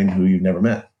Ukraine who you've never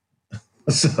met.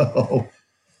 So,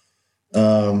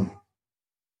 wow.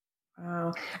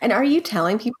 And are you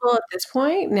telling people at this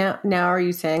point now are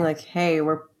you saying like, hey,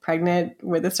 we're pregnant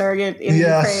with a surrogate in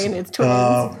Ukraine? It's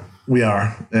twins. We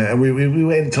are. We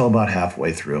waited until about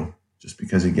halfway through, just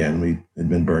because again we had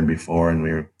been burned before and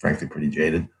we were frankly pretty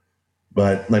jaded.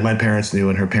 But like my parents knew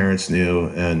and her parents knew,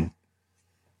 and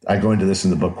I go into this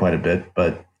in the book quite a bit.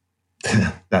 But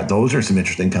those are some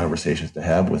interesting conversations to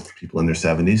have with people in their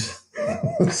 70s.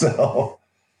 So,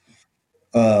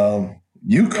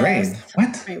 Ukraine, yes.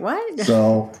 What? Wait, what?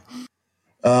 So.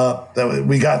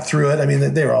 We got through it. I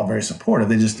mean, they were all very supportive.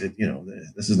 They just,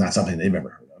 this is not something they've ever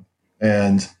heard of.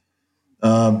 And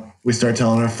we start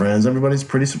telling our friends, everybody's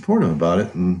pretty supportive about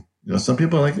it. And, some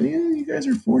people are like, yeah, you guys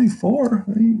are 44.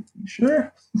 Are you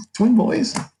sure? Twin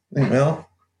boys? Well,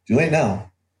 too late now.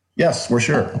 Yes, we're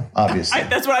sure, obviously.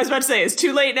 That's what I was about to say. It's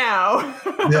too late now.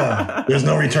 Yeah, there's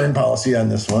no return policy on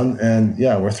this one. And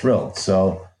yeah, we're thrilled.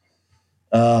 So,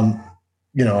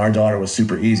 our daughter was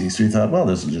super easy. So we thought, well,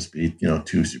 this will just be,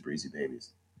 2 super easy babies.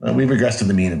 We've regressed to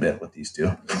the mean a bit with these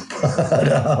 2,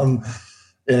 but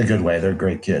in a good way. They're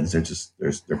great kids. They're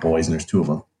boys and there's 2 of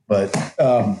them. But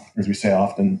as we say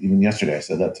often, even yesterday, I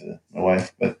said that to my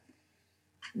wife, but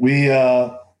we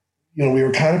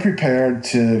were kind of prepared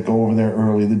to go over there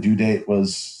early. The due date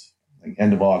was like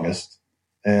end of August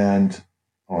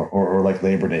or like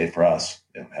Labor Day for us.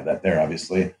 They don't have that there,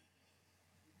 obviously.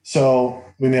 So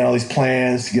we made all these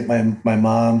plans to get my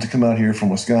mom to come out here from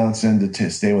Wisconsin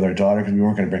to stay with our daughter because we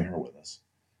weren't going to bring her with us.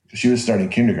 Because she was starting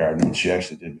kindergarten, and she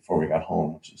actually did before we got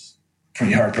home, which is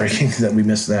pretty heartbreaking that we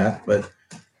missed that. But,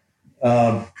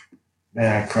 man,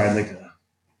 I cried like a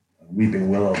weeping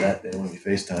willow that day when we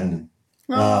FaceTimed. And,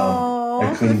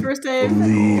 Oh, for the first day.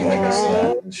 Believe I got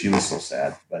that. And she was so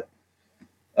sad. But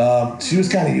she was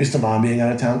kind of used to mom being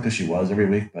out of town because she was every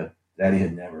week, but daddy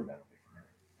had never been away from her.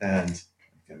 And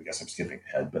I guess I'm skipping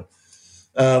ahead, but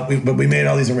we made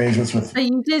all these arrangements with. But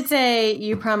you did say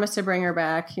you promised to bring her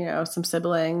back, some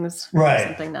siblings, right?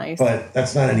 Something nice. But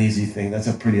that's not an easy thing. That's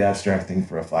a pretty abstract thing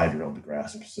for a 5-year-old to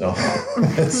grasp. So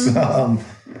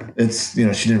it's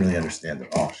she didn't really understand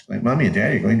at all. She's like, "Mommy and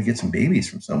Daddy are going to get some babies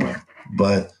from somewhere."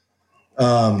 But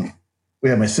we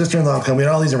had my sister-in-law come. We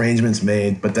had all these arrangements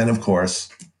made, but then of course,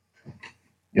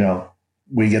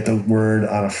 we get the word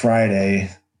on a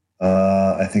Friday.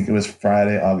 I think it was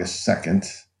Friday, August 2nd.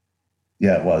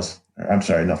 Yeah, it was. I'm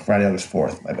sorry. No, Friday, August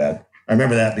 4th. My bad. I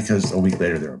remember that because a week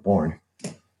later they were born.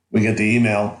 We get the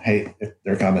email. Hey,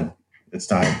 they're coming. It's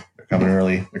time. They're coming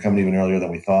early. They're coming even earlier than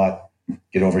we thought.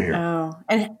 Get over here. Oh,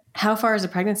 and how far is the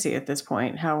pregnancy at this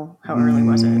point? How early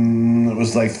was it? It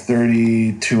was like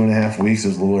 32 and a half weeks. It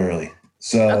was a little early.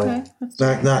 So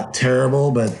not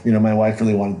terrible, but my wife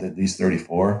really wanted at least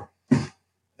 34.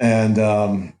 And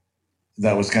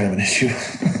that was kind of an issue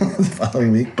the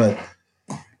following week. But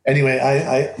anyway,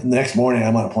 I the next morning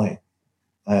I'm on a plane.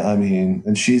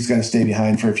 And she's going to stay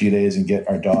behind for a few days and get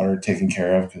our daughter taken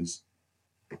care of because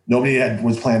nobody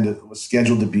was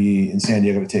scheduled to be in San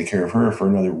Diego to take care of her for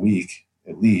another week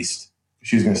at least.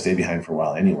 She was going to stay behind for a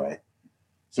while anyway.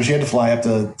 So she had to fly up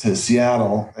to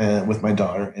Seattle with my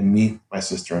daughter and meet my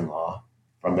sister-in-law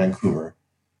from Vancouver,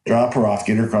 drop her off,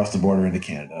 get her across the border into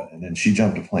Canada, and then she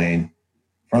jumped a plane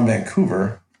from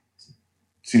Vancouver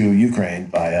to Ukraine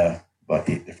by about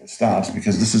 8 different stops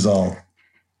because this is all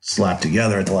slapped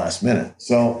together at the last minute.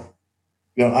 So,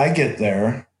 I get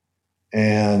there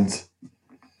and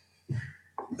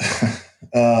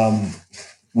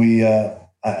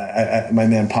my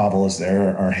man Pavel is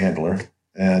there, our handler,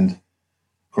 and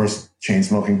of course,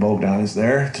 chain-smoking Bogdan is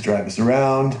there to drive us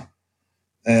around,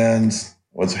 and it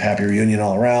was a happy reunion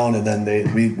all around. And then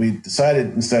we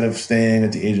decided instead of staying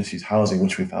at the agency's housing,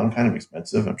 which we found kind of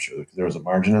expensive, I'm sure because there was a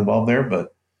margin involved there,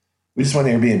 but we just went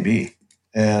Airbnb.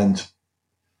 And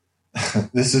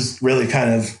this is really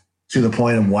kind of to the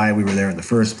point of why we were there in the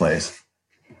first place.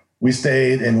 We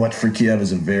stayed in what for Kiev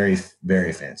is a very,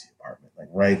 very fancy apartment, like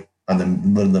right on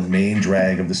the main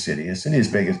drag of the city. A city as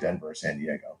big as Denver or San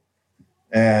Diego.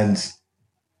 And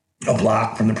a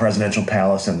block from the presidential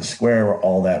palace and the square where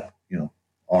all that,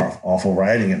 awful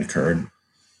rioting had occurred.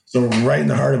 So we're right in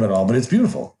the heart of it all, but it's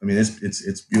beautiful. I mean,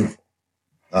 it's beautiful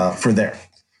for there.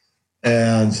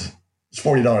 And it's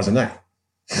 $40 a night.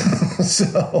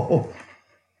 So,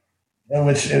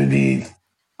 which it would be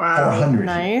 $400.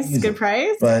 Nice, easy. Good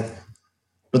price. But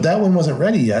that one wasn't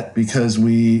ready yet because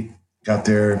we got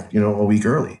there, a week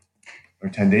early or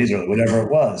 10 days early, whatever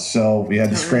it was. So we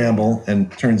had to scramble,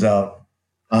 and turns out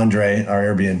Andre, our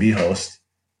Airbnb host,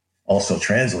 also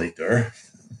translator.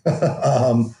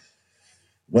 What's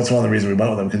one of the reasons we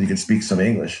went with him? Because he could speak some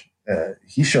English.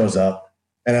 He shows up,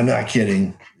 and I'm not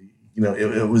kidding.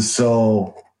 It was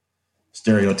so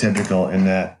stereotypical in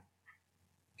that,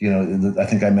 I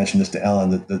think I mentioned this to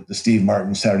Ellen, the Steve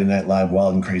Martin Saturday Night Live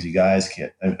Wild and Crazy Guys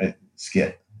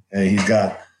skit. And he's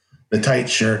got the tight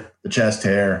shirt, the chest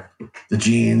hair, the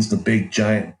jeans, the big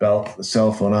giant belt, the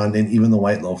cell phone on, and even the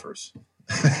white loafers.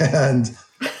 And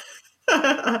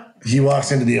he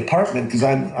walks into the apartment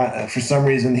because for some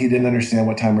reason he didn't understand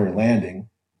what time we were landing.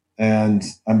 And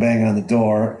I'm banging on the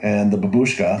door, and the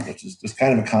babushka, which is just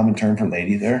kind of a common term for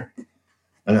lady there.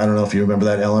 And I don't know if you remember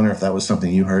that, Ellen, or if that was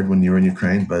something you heard when you were in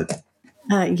Ukraine, but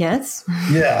yes.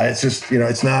 Yeah, it's just,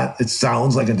 it's not, it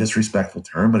sounds like a disrespectful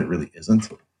term, but it really isn't.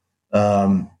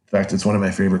 In fact, it's one of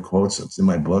my favorite quotes. It's in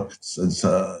my book. It's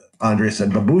Andre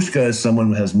said, "Babushka is someone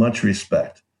who has much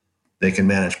respect. They can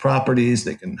manage properties,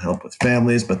 they can help with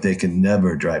families, but they can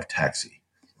never drive taxi."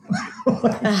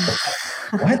 What?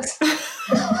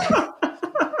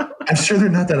 I'm sure they're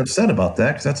not that upset about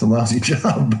that because that's a lousy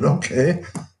job, but okay.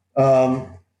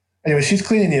 Anyway, she's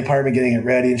cleaning the apartment, getting it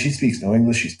ready, and she speaks no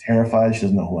English. She's terrified. She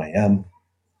doesn't know who I am.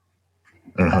 I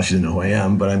don't know how she didn't know who I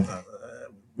am, but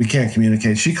we can't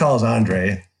communicate. She calls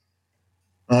Andre.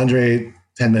 Andre,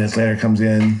 10 minutes later, comes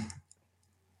in,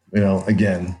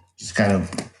 again, just kind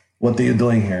of, "What are you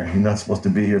doing here? You're not supposed to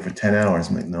be here for 10 hours.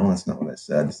 I'm like, "No, that's not what I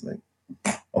said." It's like,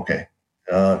 "Okay,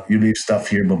 you leave stuff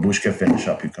here, babushka, finish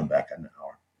up, you come back in an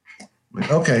hour." I'm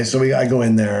like, okay, so I go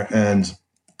in there, and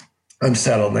I'm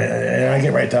settled, and I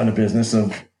get right down to business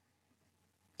of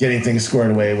getting things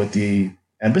squared away with the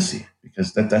embassy,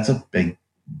 because that's a big,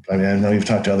 I know you've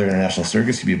talked to other international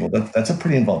surrogacy people, that's a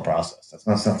pretty involved process. That's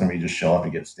not something where you just show up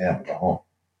and get a stamp and go home.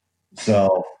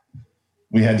 So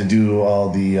we had to do all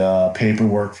the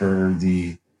paperwork for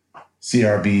the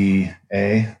CRBA.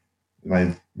 Am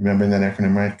I remembering that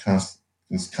acronym right?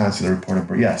 Consular Report of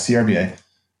Birth. Yeah, CRBA.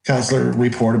 Consular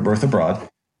Report of Birth Abroad,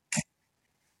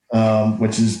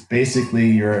 which is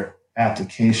basically your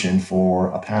application for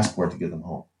a passport to get them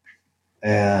home.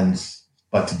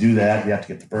 But to do that, you have to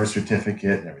get the birth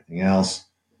certificate and everything else.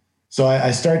 So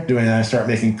I start doing that. I start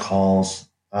making calls.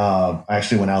 I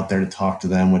actually went out there to talk to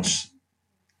them, which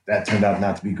that turned out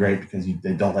not to be great because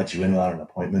they don't let you in without an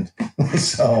appointment.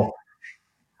 So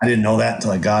I didn't know that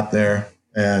until I got there.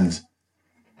 And,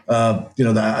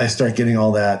 I start getting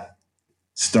all that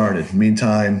started.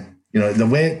 Meantime, the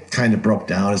way it kind of broke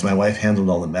down is my wife handled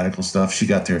all the medical stuff. She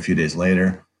got there a few days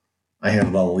later. I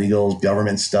handled all the legal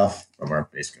government stuff from our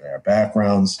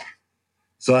backgrounds.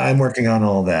 So I'm working on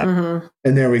all that. Mm-hmm.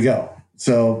 And there we go.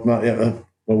 So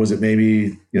what was it?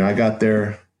 Maybe, I got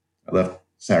there, I left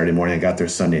Saturday morning. I got there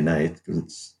Sunday night because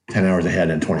it's 10 hours ahead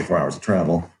and 24 hours of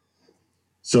travel.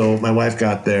 So my wife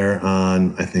got there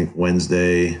on, I think,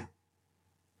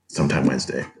 sometime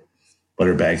Wednesday. But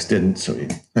her bags didn't, so we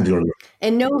had to go to the...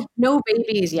 And no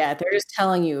babies yet. They're just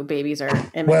telling you babies are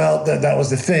imminent. Well, that was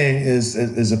the thing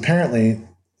is apparently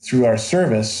through our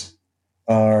service,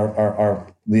 our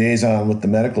liaison with the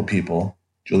medical people,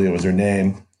 Julia was her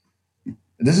name.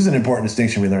 This is an important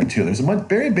distinction we learned too. There's a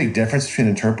very big difference between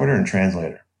interpreter and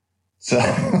translator. So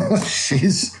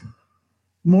she's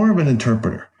more of an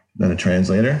interpreter than a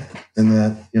translator, and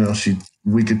that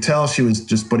we could tell she was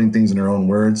just putting things in her own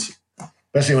words.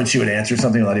 Especially when she would answer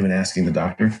something without even asking the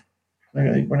doctor.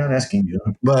 We're not asking you.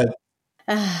 But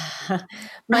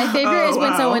my favorite is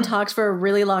when someone talks for a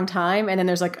really long time and then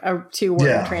there's like a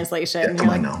 2-word translation. Yeah, come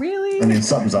on now. Really? I mean,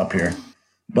 something's up here.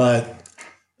 But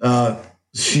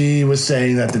she was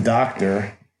saying that the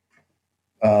doctor,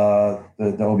 the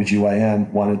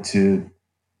OBGYN, wanted to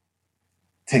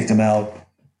take them out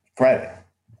Friday.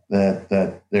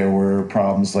 That there were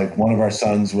problems. Like one of our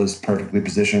sons was perfectly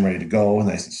positioned, ready to go,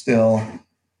 nice and still.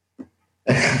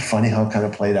 Funny how it kind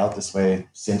of played out this way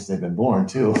since they've been born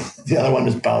too. The other one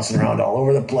was bouncing around all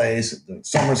over the place, doing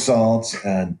somersaults,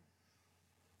 and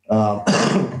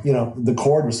the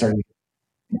cord was starting.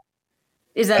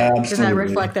 Does that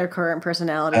reflect their current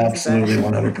personality? Absolutely,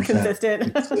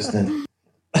 100% consistent.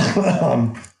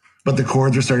 But the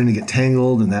cords were starting to get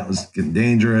tangled, and that was getting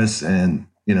dangerous. And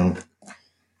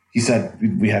he said,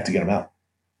 we have to get them out.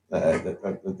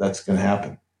 That's going to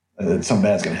happen. Something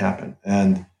bad's going to happen.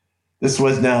 And this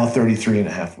was now 33 and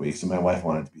a half weeks, and my wife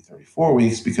wanted it to be 34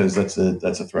 weeks because that's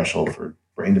a threshold for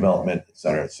brain development, et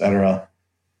cetera, et cetera.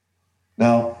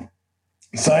 Now,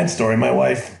 side story, my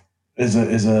wife is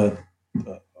a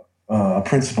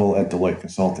principal at Deloitte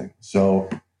Consulting. So,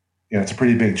 it's a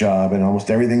pretty big job, and almost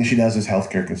everything she does is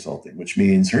healthcare consulting, which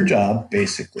means her job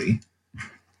basically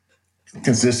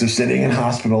consists of sitting in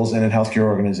hospitals and in healthcare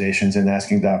organizations and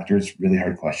asking doctors really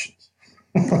hard questions.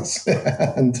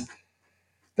 And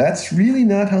that's really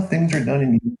not how things are done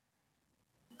in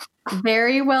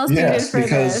Very well suited for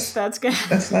this. That's good.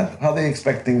 That's not how they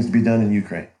expect things to be done in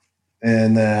Ukraine.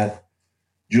 And that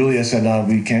Julia said, no,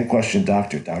 we can't question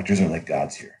doctors. Doctors are like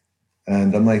gods here.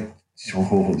 And I'm like,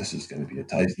 this is going to be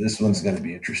this one's going to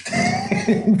be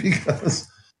interesting because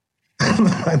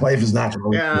my wife is not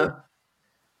going to. Yeah.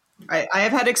 I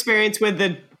have had experience with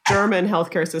the German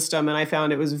healthcare system, and I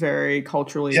found it was very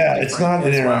culturally different. It's not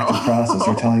an interactive process.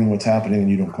 They're telling you what's happening, and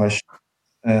you don't question.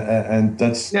 And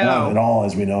that's not at all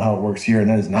as we know how it works here, and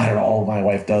that is not at all what my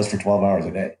wife does for 12 hours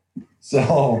a day.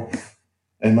 So,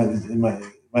 and my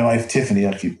wife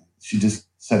Tiffany, she just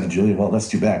said to Julia, "Well, that's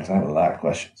too bad because I have a lot of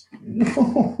questions."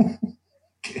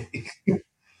 Okay.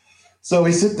 So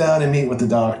we sit down and meet with the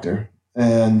doctor,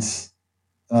 and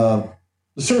the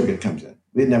surrogate comes in.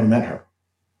 We had never met her.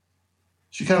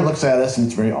 She kind of looks at us, and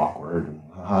it's very awkward. And,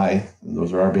 hi, and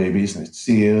those are our babies. Nice to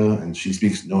see you. And she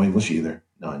speaks no English either,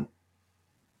 none.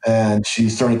 And she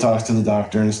sort of talks to the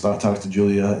doctor and talks to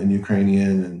Julia in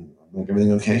Ukrainian, and I'm like,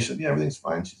 everything okay? She said, yeah, everything's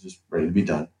fine. She's just ready to be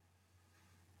done.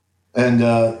 And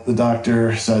the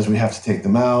doctor says we have to take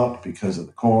them out because of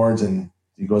the cords, and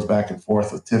he goes back and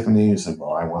forth with Tiffany, who said,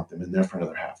 well, I want them in there for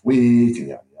another half week, and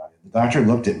yada, yada. The doctor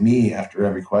looked at me after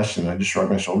every question, and I just shrugged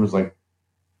my shoulders like,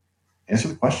 answer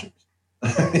the questions.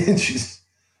 And she's,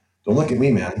 don't look at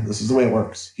me, man. This is the way it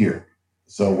works here.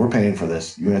 So we're paying for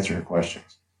this. You answer her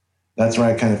questions. That's where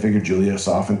I kind of figured Julia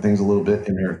softened things a little bit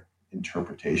in her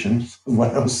interpretation of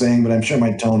what I was saying, but I'm sure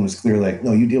my tone was clear, like,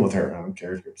 no, you deal with her. I don't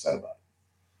care if you're upset about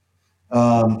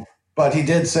it. But he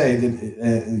did say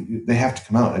that they have to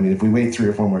come out. I mean, if we wait 3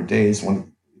 or 4 more days,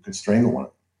 one could strangle one of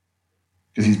them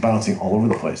because he's bouncing all over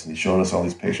the place. And he showed us all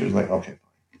these pictures, like, okay, fine.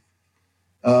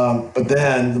 But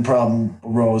then the problem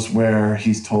arose where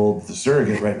he's told the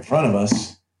surrogate right in front of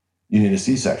us, you need a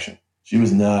C-section. She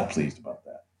was not pleased about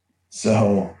that.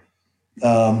 So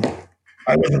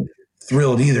I wasn't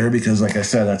thrilled either because, like I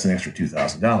said, that's an extra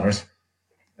 $2,000.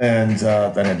 And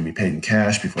that had to be paid in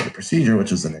cash before the procedure,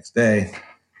 which was the next day,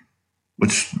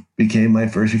 which became my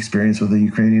first experience with a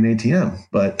Ukrainian ATM.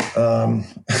 But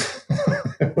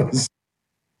it was...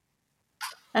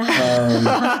 we learned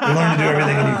to do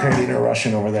everything in Ukrainian or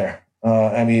Russian over there.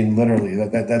 I mean, literally,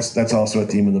 that's also a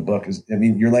theme in the book.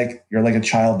 You're like a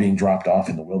child being dropped off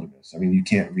in the wilderness. I mean, you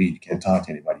can't read, you can't talk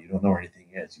to anybody, you don't know where anything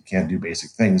is. You can't do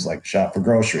basic things like shop for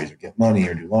groceries or get money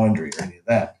or do laundry or any of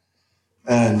that.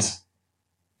 And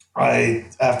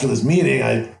after this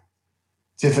meeting,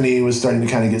 Tiffany was starting to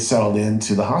kind of get settled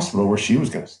into the hospital where she was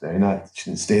going to stay. She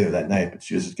didn't stay there that night, but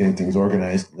she was just getting things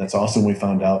organized. And that's also when we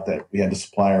found out that we had to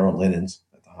supply our own linens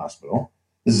at the hospital.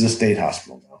 This is a state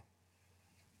hospital now.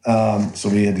 So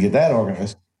we had to get that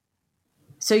organized.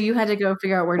 So you had to go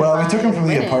figure out where to buy Well, we took them from the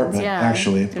linens, apartment,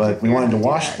 actually, but we wanted to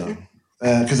wash that. them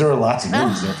because there were lots of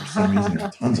linens there for some reason. There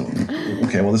were tons of them.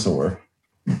 Okay, well, this will work.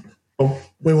 Well,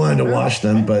 we wanted to wash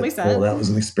them, but that was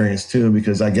an experience too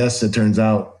because I guess it turns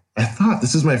out I thought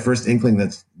this is my first inkling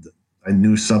that I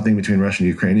knew something between Russian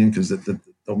and Ukrainian because the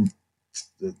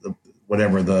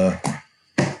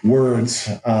words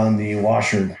on the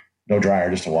washer, no dryer,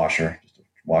 just a washer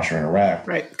in a rack.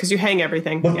 Right, because you hang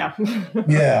everything. Yeah.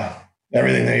 Yeah,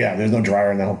 everything there. Yeah, there's no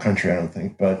dryer in the whole country, I don't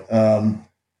think. But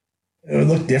it would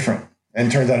look different. And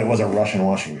it turns out it was a Russian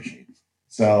washing machine.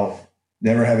 So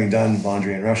never having done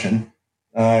laundry in Russian,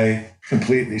 I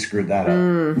completely screwed that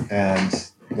up. And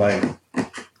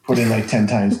put in 10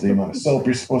 times the amount of soap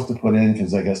you're supposed to put in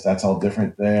because I guess that's all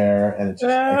different there. And it's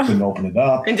just, I couldn't open it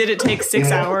up. And did it take 6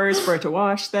 hours for it to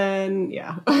wash then?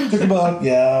 Yeah. It took about,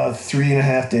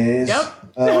 3.5 days. Yep.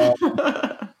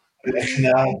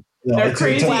 They're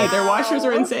crazy. Their washers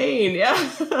are insane.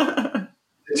 Yeah.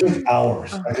 It took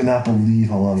hours. I could not believe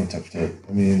how long it took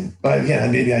but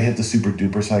again, maybe I hit the super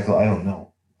duper cycle. I don't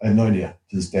know. I have no idea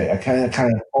to this day. I kind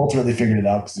of ultimately figured it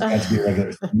out because it had to be a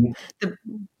regular thing.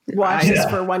 Washes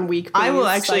for 1 week. I will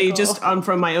actually just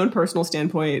from my own personal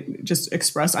standpoint, just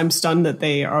express I'm stunned that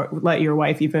they let your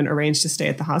wife even arrange to stay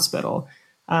at the hospital.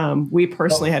 We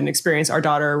personally had an experience. Our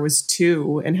daughter was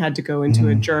 2 and had to go into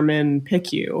a German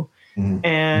PICU.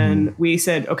 And we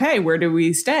said, okay, where do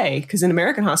we stay? Because in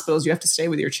American hospitals, you have to stay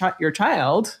with your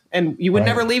child and you would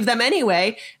never leave them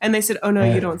anyway. And they said, oh, no,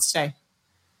 you don't stay.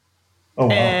 Oh,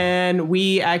 wow. And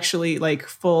we actually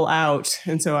full out.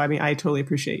 And so, I totally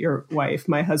appreciate your wife.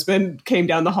 My husband came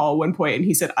down the hall one point and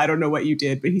he said, I don't know what you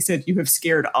did, but he said, you have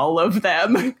scared all of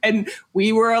them. And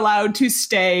we were allowed to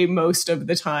stay most of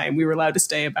the time. We were allowed to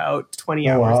stay about 20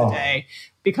 hours a day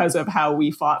because of how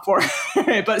we fought for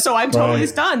it. But so I'm totally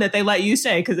stunned that they let you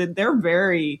stay because they're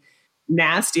very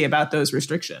nasty about those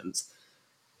restrictions.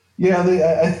 Yeah,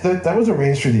 that was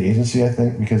arranged through the agency, I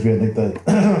think, because we had the,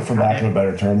 for lack of a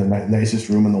better term, the nicest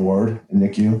room in the ward in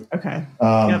NICU. Okay.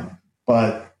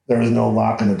 But there was no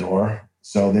lock on the door.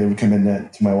 So they would come in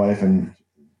to my wife, and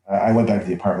I went back to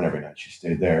the apartment every night. She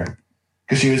stayed there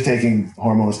because she was taking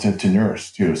hormones to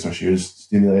nurse, too. So she was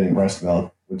stimulating breast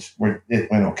milk, it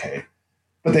went okay.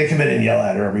 But they come in and yell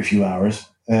at her every few hours.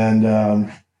 And,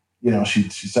 she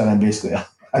said I'm basically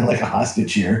I'm like a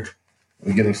hostage here.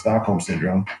 We're getting Stockholm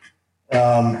syndrome,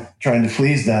 trying to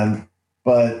please them.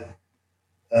 But,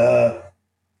 there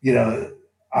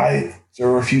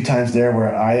were a few times there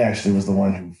where I actually was the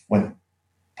one who went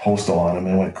postal on him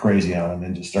and went crazy on him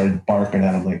and just started barking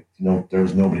at him there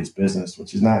was nobody's business,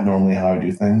 which is not normally how I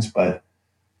do things. And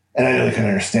I know they couldn't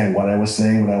understand what I was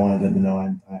saying, but I wanted them to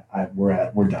know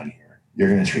we're done here. You're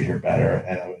going to treat her better,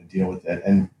 and I'm going to deal with it.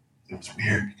 And it was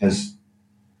weird because,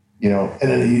 and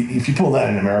then if you pull that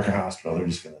in an American hospital, they're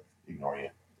just going to ignore you.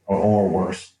 Or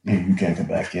worse, you can't come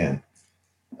back in.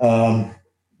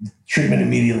 Treatment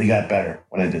immediately got better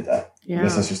when I did that. Yeah. I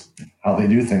guess that's just how they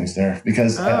do things there.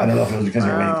 Because I don't know if it was because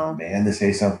they were waiting for a man to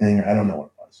say something, or I don't know what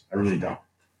it was. I really don't.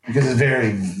 Because it's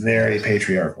very, very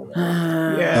patriarchal.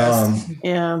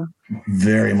 Yeah.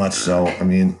 Very much so. I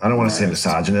don't want to say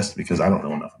misogynist because I don't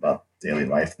know enough about daily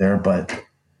life there, but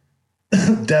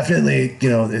definitely,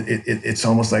 it's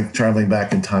almost like traveling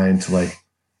back in time to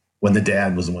when the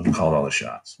dad was the one who called all the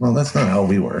shots. Well, that's not how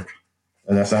we work.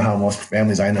 And that's not how most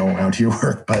families I know around here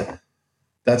work, but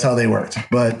that's how they worked.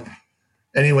 But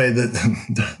anyway,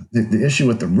 the issue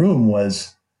with the room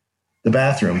was the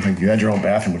bathroom. You had your own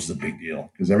bathroom, which is a big deal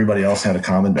because everybody else had a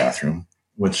common bathroom,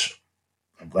 which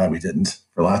I'm glad we didn't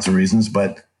for lots of reasons.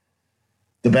 But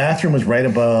the bathroom was right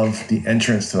above the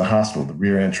entrance to the hospital, the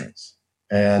rear entrance.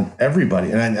 And everybody,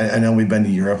 and I know we've been to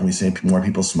Europe and we say more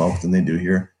people smoke than they do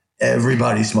here.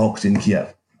 Everybody smoked in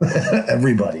Kiev.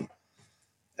 Everybody.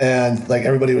 And like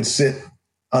everybody would sit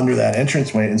under that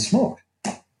entranceway and smoke.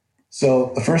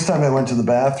 So the first time I went to the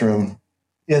bathroom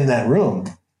in that room,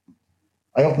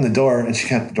 I opened the door and she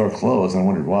kept the door closed. And I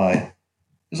wondered why.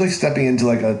 It was like stepping into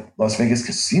like a Las Vegas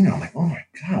casino. I'm like, oh my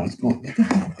God,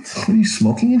 what are you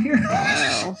smoking in here?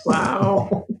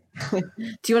 Wow. Do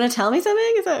you want to tell me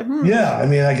something? Is that Yeah, I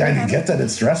mean, I get that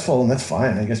it's stressful and that's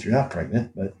fine. I guess you're not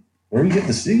pregnant, but where are you getting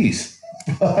the ciggies?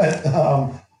 But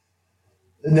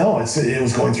no, it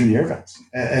was going through the air vents,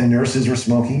 and nurses were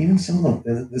smoking. Even some of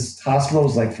them. This hospital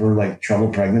was like for like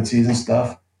troubled pregnancies and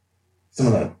stuff. Some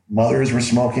of the mothers were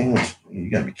smoking, which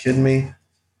you got to be kidding me.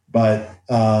 But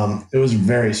it was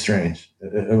very strange.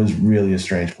 It was really a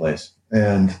strange place,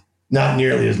 and not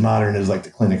nearly as modern as like the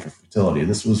clinic for fertility.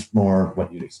 This was more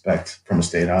what you'd expect from a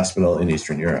state hospital in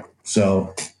Eastern Europe.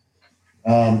 So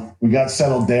we got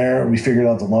settled there. We figured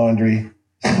out the laundry.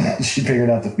 She figured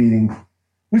out the feeding.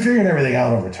 We figured everything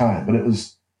out over time, but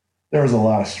there was a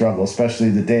lot of struggle, especially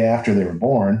the day after they were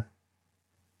born.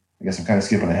 I guess I'm kind of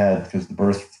skipping ahead because the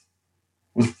birth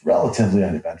was relatively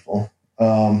uneventful.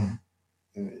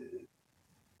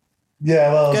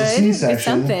 Yeah, well, it was a C-section. It's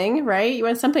something, right? You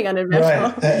want something uneventful.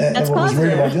 Right. That's what was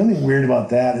weird the only thing weird about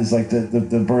that is like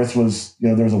the birth was,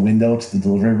 there was a window to the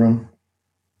delivery room.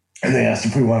 And they asked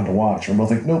if we wanted to watch. We're both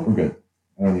like, nope, we're good.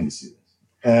 I don't need to see this.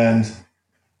 And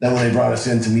then when they brought us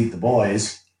in to meet the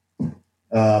boys,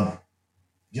 the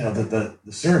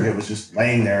surrogate was just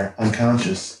laying there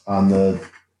unconscious on the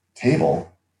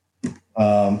table,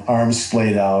 arms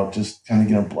splayed out, just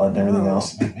kind of, blood and everything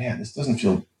else. I'm like, man, this doesn't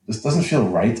feel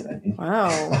right. I mean,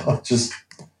 wow.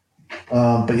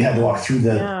 But you had to walk through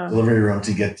the delivery room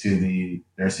to get to the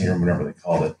nursing room, whatever they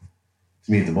called it,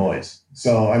 to meet the boys.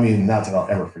 So, I mean, not that I'll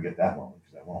ever forget that moment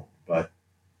because I won't, but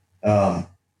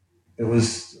it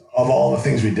was, of all the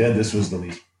things we did, this was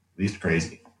the least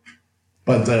crazy.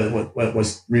 But what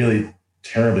was really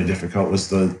terribly difficult was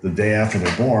the day after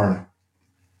they're born.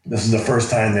 This is the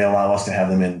first time they allow us to have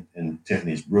them in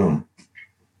Tiffany's room.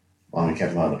 Well, we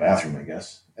kept them out of the bathroom, I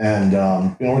guess. And,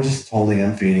 we're just holding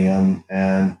him, feeding him.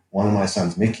 And one of my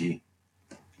sons, Mickey,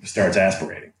 starts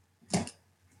aspirating.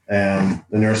 And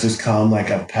the nurses come like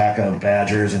a pack of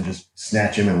badgers and just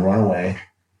snatch him and run away.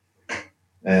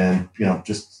 And,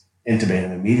 just intubate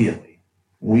him immediately.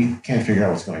 We can't figure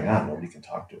out what's going on. Nobody can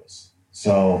talk to us.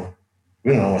 So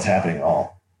we don't know what's happening at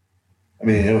all. I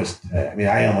mean,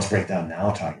 I almost break down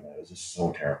now talking about it. It was just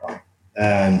so terrifying.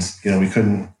 And, we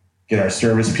couldn't get our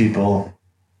service people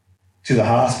to the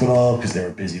hospital because they were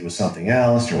busy with something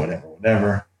else or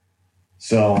whatever.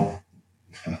 So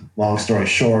long story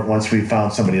short, once we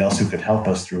found somebody else who could help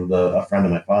us through a friend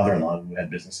of my father-in-law who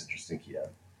had business interests in Kiev,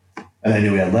 and I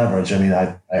knew we had leverage. I mean,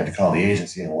 I had to call the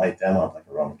agency and light them up like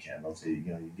a Roman candle. So,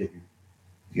 you get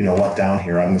your, what down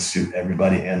here, I'm going to suit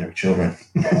everybody and their children.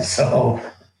 So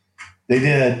they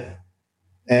did.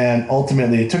 And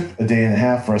ultimately, it took a day and a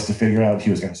half for us to figure out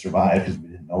he was going to survive because we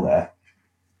didn't know that.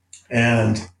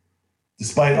 And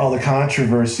despite all the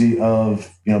controversy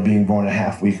of, being born a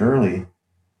half week early,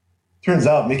 turns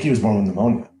out Mickey was born with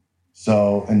pneumonia.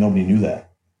 So, and nobody knew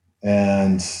that.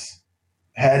 And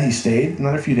had he stayed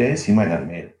another few days, he might not have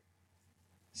made it.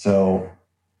 So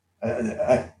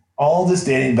all this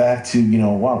dating back to,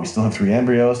 wow, we still have 3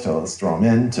 embryos, so let's throw them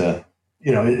in to,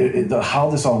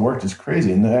 how this all worked is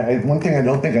crazy. And one thing I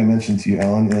don't think I mentioned to you,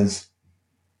 Ellen, is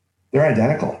they're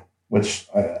identical, which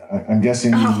I'm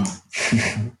guessing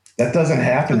that doesn't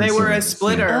happen. They were a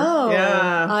splitter. Oh,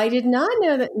 yeah. I did not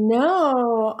know that.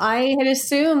 No, I had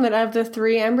assumed that of the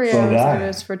 3 embryos, it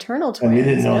was fraternal twins. And we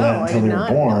didn't know that until they were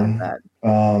born,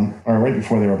 or right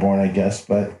before they were born, I guess.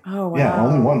 But yeah,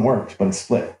 only one worked, but it's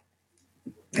split.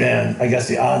 And I guess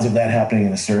the odds of that happening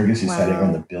in a surrogacy setting are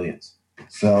in the billions.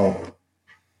 So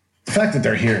the fact that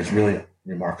they're here is really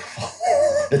remarkable.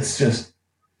 It's just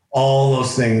all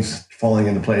those things falling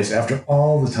into place after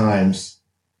all the times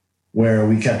where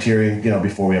we kept hearing,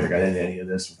 before we ever got into any of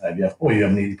this with IVF, you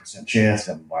have an 80% chance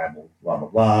to have a viable, blah, blah,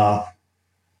 blah.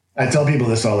 I tell people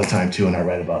this all the time, too, and I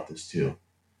write about this, too.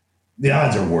 The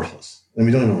odds are worthless. And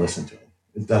we don't even listen to them.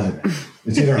 It doesn't matter.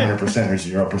 It's either 100%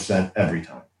 or 0% every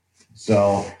time.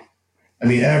 So,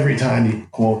 every time you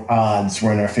quote odds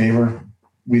were in our favor,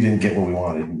 we didn't get what we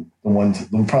wanted.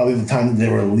 Probably the time that they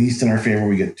were least in our favor,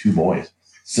 we get 2 boys.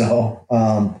 So,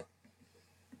 I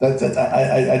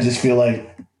just feel like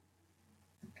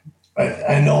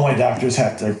I know my doctors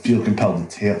have to feel compelled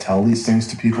to tell these things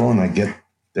to people, and I get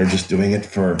they're just doing it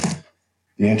for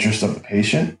the interest of the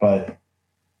patient, but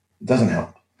it doesn't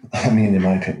help. In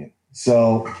my opinion.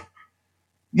 So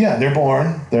Yeah, they're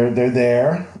born. They're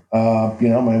there.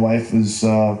 My wife is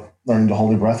learning to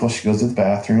hold her breath while she goes to the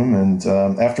bathroom, and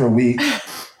after a week,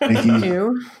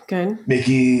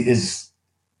 Mickey is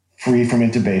free from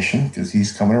intubation because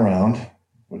he's coming around,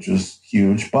 which was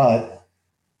huge. But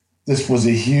this was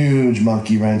a huge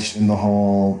monkey wrench in the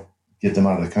whole get them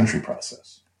out of the country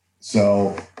process.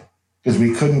 So, because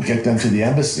we couldn't get them to the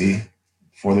embassy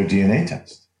for their DNA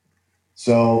test.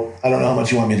 So I don't know how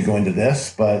much you want me to go into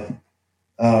this, but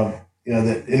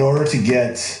in order to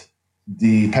get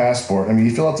the passport, I mean,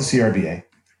 you fill out the CRBA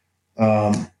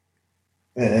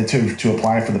to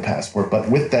apply for the passport. But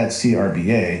with that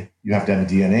CRBA, you have to have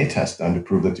a DNA test done to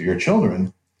prove that they're your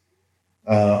children.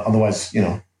 Otherwise,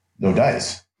 no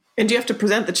dice. And do you have to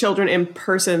present the children in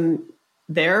person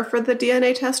there for the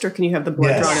DNA test, or can you have the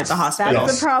blood drawn at the hospital?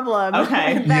 That's the problem.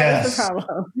 Okay. That is the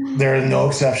problem. There are no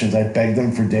exceptions. I begged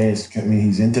them for days. I mean,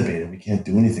 he's intubated. We can't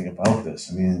do anything about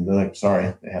this. I mean, they're like,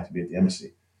 sorry, they have to be at the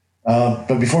embassy.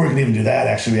 But before we can even do that,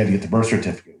 actually, we had to get the birth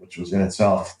certificate, which was in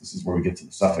itself, this is where we get to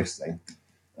the suffix thing,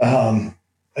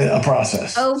 a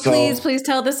process. Oh, please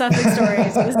tell the suffix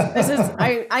stories. This is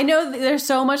I know there's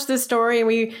so much to this story, and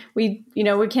we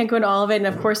can't go into all of it. And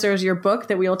of course, there's your book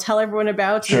that we will tell everyone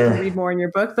about. So you can read more in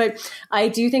your book. But I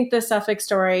do think the suffix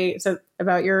story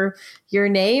about your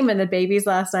name and the baby's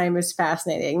last name is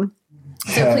fascinating.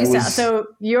 So please tell. So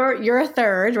you're a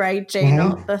third, right? James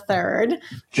Nault the third.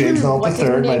 James Nault the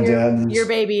third. My dad. Your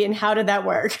baby, and how did that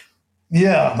work?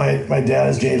 Yeah, my dad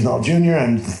is James Nault Jr.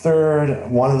 I'm the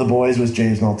third. One of the boys was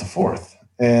James Nault the fourth.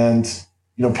 And,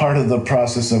 part of the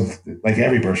process of, like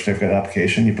every birth certificate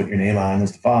application, you put your name on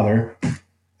as the father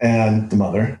and the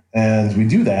mother. And we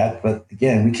do that. But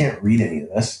again, we can't read any of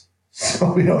this.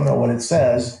 So we don't know what it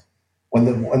says when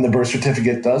the birth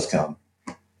certificate does come.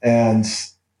 And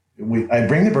I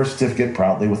bring the birth certificate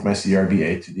proudly with my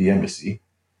CRBA to the embassy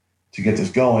to get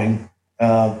this going.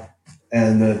 And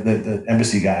the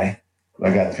embassy guy,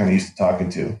 I got kind of used to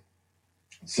talking to,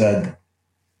 said,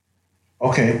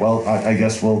 okay, well, I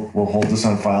guess we'll hold this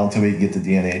on file until we get the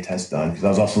DNA test done. Because I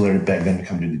was also there to beg them to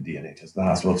come do the DNA test. The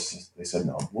hospital, they said,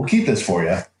 no, we'll keep this for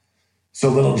you. So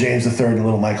little James III and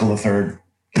little Michael III,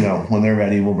 when they're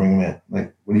ready, we'll bring them in.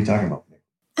 Like, what are you talking about?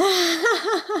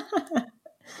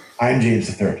 I'm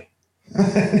James III.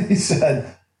 He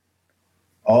said,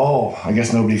 oh, I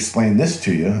guess nobody explained this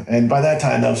to you. And by that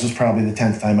time, that was just probably the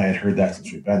 10th time I had heard that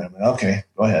since we've been there. I'm like, okay,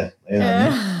 go ahead. Lay it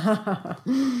on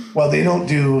me. Well, they don't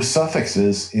do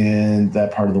suffixes in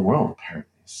that part of the world, apparently.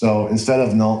 So instead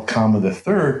of Nault, the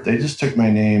third, they just took my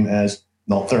name as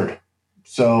Nault third.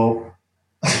 So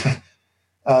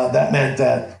that meant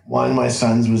that one of my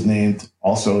sons was named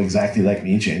also exactly like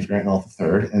me, James Grant Nault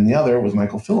III, and the other was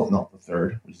Michael Philip Nault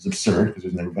III, which is absurd because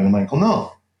there's never been a Michael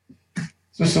Nault.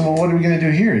 So I said, well, what are we going to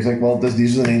do here? He's like, well,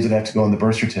 these are the names that have to go in the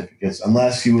birth certificates,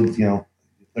 unless you would,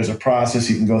 there's a process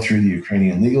you can go through the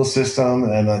Ukrainian legal system.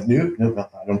 And I'm like, nope,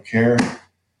 I don't care.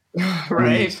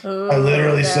 Right. I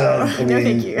literally said,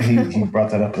 thank you. He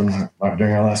brought that up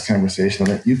during our last conversation.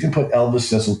 I'm like, you can put Elvis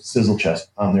Sizzle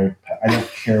Chest on there. I don't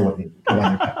care what name you put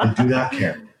on there. I do not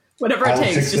care. Whatever it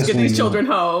takes, just get these children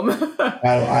home.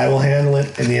 I will handle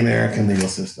it in the American legal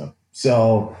system.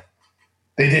 So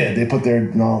they did. They put their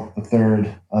Nault the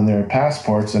third on their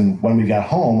passports. And when we got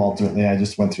home, ultimately, I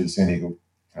just went through the San Diego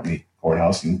County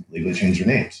Courthouse and legally changed their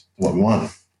names to what we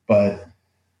wanted. But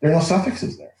there are no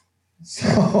suffixes there.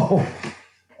 So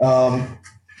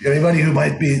anybody who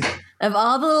might be... Of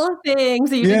all the little things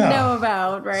that you didn't know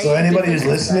about, right? So anybody who's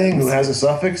listening who has a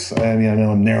suffix, I mean, I know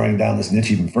I'm narrowing down this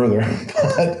niche even further,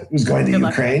 but who's going to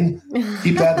Ukraine,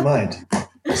 keep that in mind.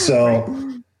 So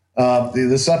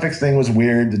the suffix thing was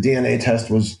weird. The DNA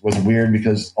test was weird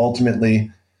because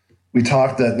ultimately we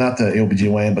talked that, not the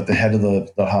OBGYN, but the head of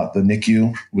the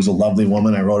NICU was a lovely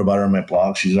woman. I wrote about her on my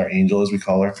blog. She's our angel, as we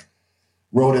call her.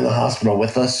 Rode in the hospital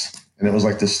with us, and it was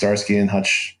like this Starsky and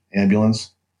Hutch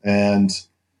ambulance. And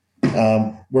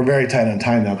we're very tight on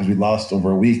time now because we lost over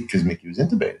a week because Mickey was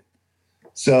intubated.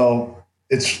 So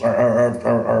it's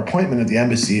our appointment at the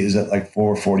embassy is at like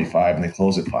 4:45 and they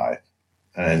close at 5.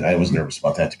 And I was nervous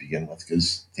about that to begin with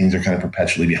because things are kind of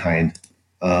perpetually behind.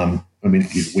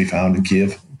 We found in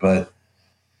Kiev, but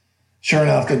sure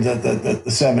enough, the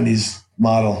 70s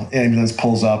model ambulance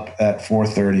pulls up at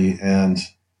 4:30 and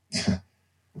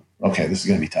okay, this is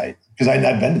going to be tight. Because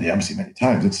I've been to the embassy many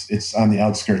times. It's on the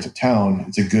outskirts of town.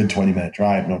 It's a good 20-minute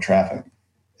drive, no traffic.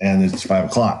 And it's 5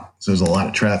 o'clock, so there's a lot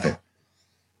of traffic.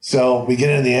 So we get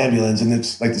in the ambulance, and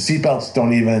it's like the seatbelts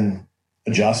don't even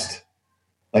adjust.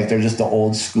 Like they're just the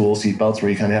old school seatbelts where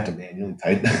you kind of have to manually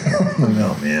tighten.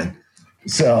 Oh, man.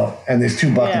 So, and there's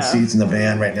 2 bucket seats in the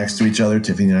van right next to each other.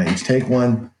 Tiffany and I each take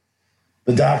one.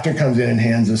 The doctor comes in and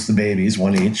hands us the babies,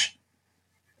 one each.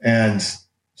 And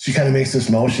she kind of makes this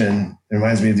motion. It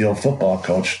reminds me of the old football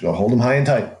coach. Go hold them high and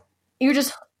tight. You're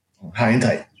just high and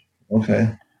tight. Okay.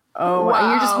 Oh, wow.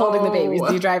 And you're just holding the babies.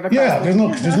 Do you drive across? Yeah,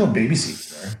 there's no baby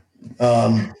seats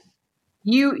there.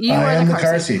 You I are am the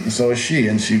car seat, and so is she.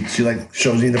 And she like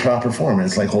shows me the proper form. And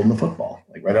it's like holding the football,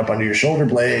 like right up under your shoulder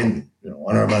blade,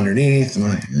 one arm underneath. And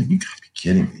I'm like, you gotta be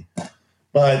kidding me.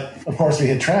 But of course we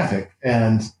hit traffic,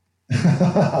 and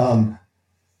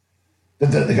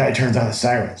the guy turns on the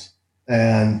sirens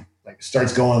and like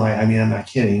starts going like, I mean, I'm not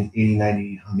kidding, 80,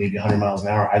 90, maybe 100 miles an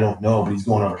hour. I don't know, but he's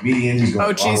going over median. He's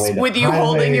going with you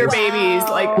holding your babies,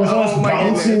 like with us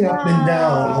bouncing up and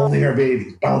down, holding our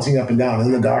babies, bouncing up and down.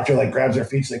 And then the doctor like grabs our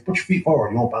feet. She's like, put your feet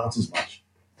forward. You won't bounce as much.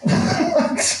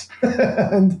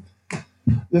 And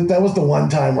that was the one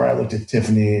time where I looked at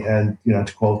Tiffany and,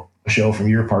 to quote a show from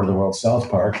your part of the world, South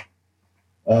Park,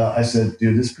 I said,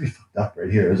 dude, this is pretty fucked up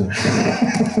right here, isn't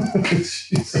it?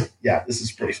 She's like, yeah, this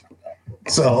is pretty fucked up.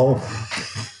 So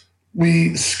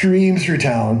we scream through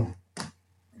town,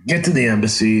 get to the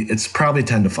embassy. It's probably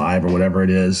 10 to 5 or whatever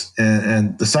it is.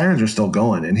 And the sirens are still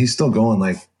going, and he's still going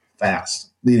like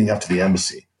fast leading up to the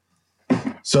embassy.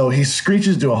 So he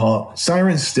screeches to a halt,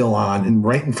 siren's still on, and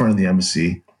right in front of the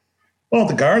embassy. Well,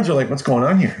 the guards are like, what's going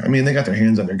on here? I mean, they got their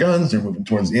hands on their guns. They're moving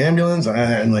towards the ambulance.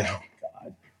 I'm like, oh,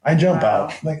 God. I jump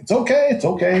out. I'm like, it's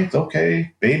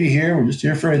okay. Baby here. We're just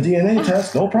here for a DNA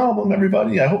test. No problem,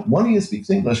 everybody. I hope one of you speaks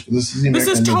English, because this is the American.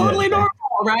 This is totally normal,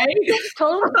 right?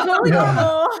 Totally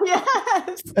normal.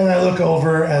 Yes. And I look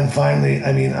over, and finally,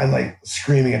 I mean, I'm like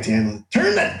screaming at the ambulance,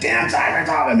 turn the damn sirens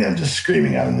off. I mean, I'm just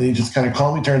screaming at him. And he just kind of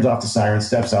calmly turns off the siren,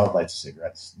 steps out, lights a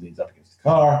cigarette, leans up against the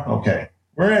car. Okay,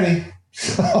 we're ready.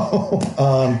 So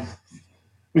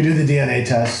we do the DNA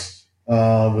test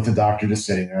with the doctor just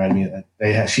sitting there. I mean,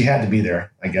 she had to be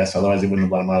there, I guess, otherwise they wouldn't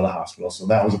have let him out of the hospital. So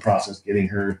that was a process, getting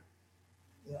her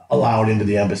allowed into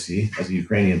the embassy as a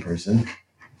Ukrainian person.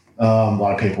 A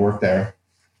lot of paperwork there.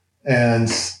 And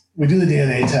we do the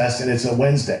DNA test, and it's a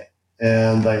Wednesday.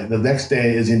 And the next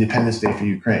day is Independence Day for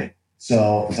Ukraine.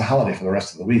 So it's a holiday for the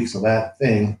rest of the week. So that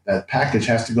package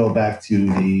has to go back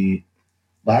to the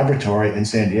laboratory in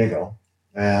San Diego.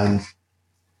 And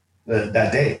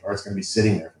that day, or it's going to be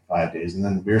sitting there for 5 days. And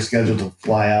then we're scheduled to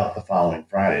fly out the following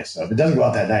Friday. So if it doesn't go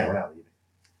out that night, we're not leaving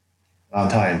on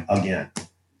time again.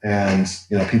 And,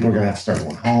 people are going to have to start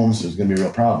going home. So there's going to be a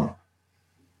real problem.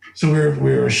 So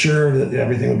we were assured that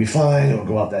everything would be fine. It will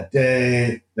go out that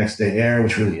day, next day air,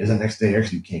 which really isn't next day air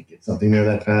because you can't get something there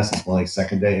that fast. It's more like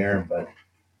second day air. But,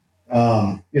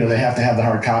 they have to have the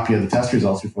hard copy of the test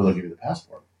results before they'll give you the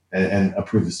passport and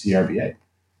approve the CRBA.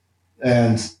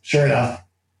 And sure enough,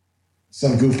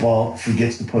 some goofball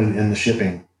forgets to put it in the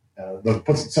shipping,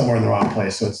 puts it somewhere in the wrong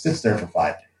place. So it sits there for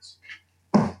 5 days.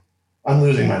 I'm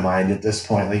losing my mind at this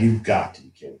point. Like, you've got to be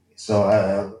kidding me.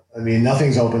 So,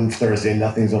 nothing's open Thursday,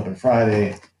 nothing's open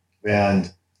Friday.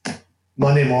 And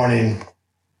Monday morning,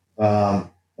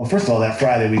 first of all, that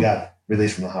Friday we got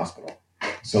released from the hospital.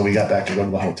 So we got back to go to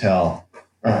the hotel.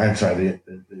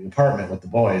 The apartment with the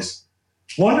boys.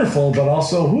 Wonderful, but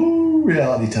also,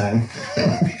 reality time.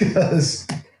 Because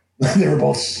they were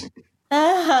both...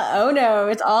 oh no,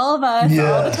 it's all of us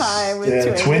all the time.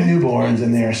 With twin newborns,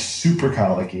 and they are super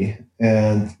colicky.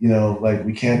 And,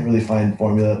 we can't really find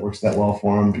formula that works that well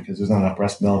for them because there's not enough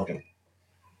breast milk. And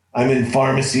I'm in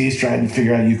pharmacies trying to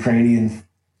figure out Ukrainian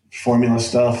formula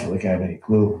stuff. Like, I have any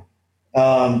clue.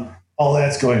 All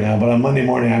that's going on. But on Monday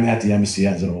morning, I'm at the embassy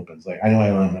as it opens. Like, I know I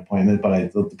don't have an appointment,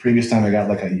 but the previous time I got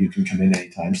you can come in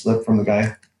anytime slip from the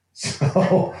guy.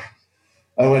 So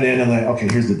I went in and okay,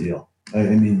 here's the deal.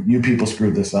 You people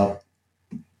screwed this up.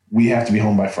 We have to be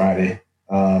home by Friday.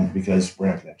 Because we're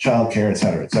not going to have childcare, et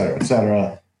cetera, et cetera, et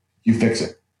cetera. You fix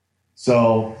it.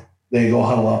 So they go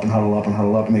huddle up,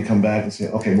 and they come back and say,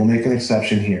 okay, we'll make an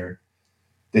exception here.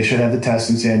 They should have the test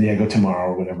in San Diego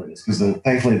tomorrow or whatever it is, because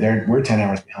thankfully we're 10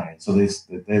 hours behind, so they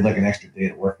have an extra day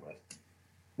to work with.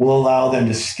 We'll allow them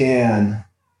to scan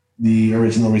the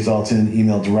original results in an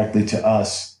email directly to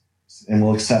us, and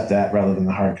we'll accept that rather than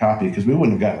the hard copy, because we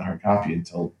wouldn't have gotten a hard copy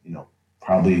until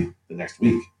probably the next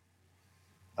week.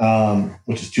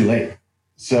 Which is too late.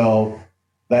 So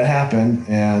that happened,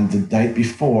 and the night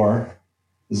before,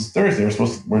 this is Thursday,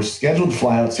 we're scheduled to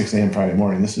fly out 6 a.m. Friday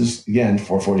morning. This is, again,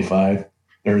 4:45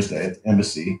 Thursday at the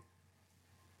embassy.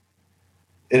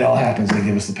 It all happens. They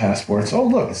give us the passports. Oh,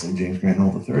 look, it's James Grant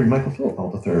Holt III, Michael Philip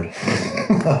Holt III.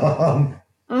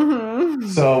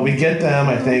 So we get them.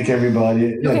 I thank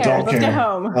everybody. Don't care. Let's get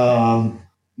home. And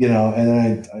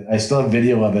then I still have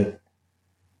video of it.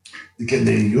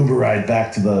 The Uber ride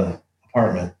back to the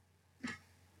apartment.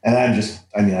 And I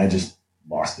just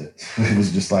lost it. It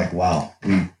was just like, wow,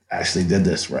 we actually did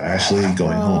this. We're actually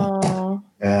going home.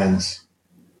 And,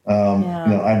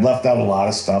 I've left out a lot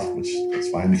of stuff, which is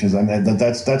fine because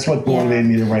that's what motivated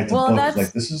me to write the book. It's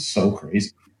like, this is so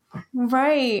crazy.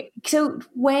 Right. So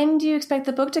when do you expect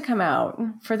the book to come out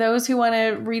for those who want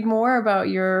to read more about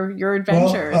your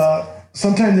adventures?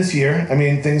 Sometime this year. I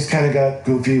mean, things kind of got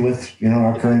goofy with,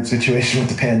 our current situation with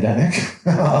the pandemic.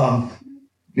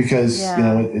 Because,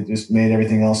 it just made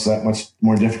everything else that much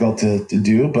more difficult to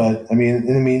do. But I mean,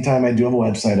 in the meantime, I do have a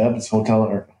website up. It's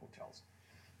hotels.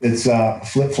 It's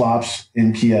Flip Flops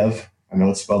in Kiev. I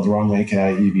know it's spelled the wrong way,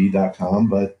 KIEV.com,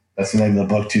 but that's the name of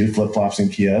the book too, Flip Flops in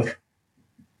Kiev.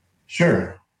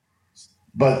 Sure.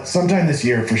 But sometime this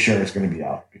year for sure it's going to be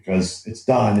out because it's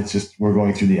done. It's just we're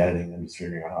going through the editing and just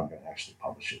figuring out how I'm going to actually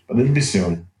publish it. But it'll be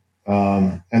soon.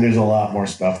 And there's a lot more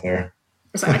stuff there.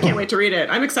 So I can't wait to read it.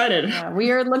 I'm excited. Yeah,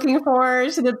 we are looking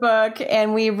forward to the book,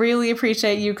 and we really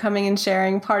appreciate you coming and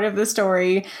sharing part of the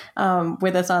story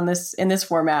with us in this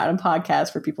format and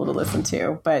podcast for people to listen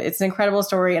to. But it's an incredible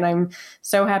story, and I'm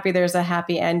so happy there's a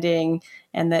happy ending,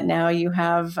 and that now you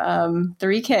have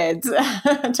 3 kids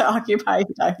to occupy your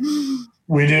time.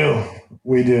 We do,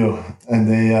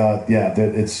 and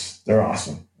they're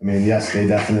awesome. I mean, yes, they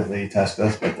definitely test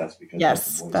us, but that's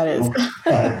because that is.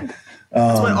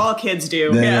 That's what all kids do.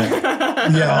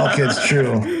 All kids.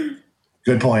 True.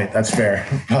 Good point. That's fair.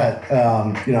 But,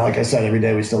 like I said, every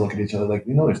day we still look at each other like,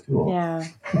 we know there's 2 of them.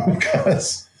 Yeah.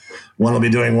 Because one will be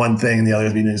doing one thing and the other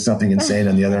will be doing something insane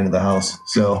on the other end of the house.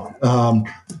 So,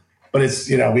 but it's,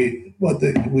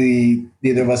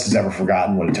 neither of us has ever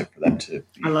forgotten what it took for them to.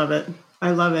 I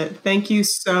love it. Thank you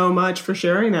so much for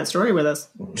sharing that story with us.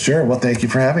 Sure. Well, thank you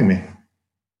for having me.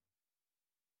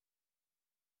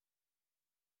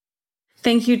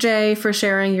 Thank you, Jay, for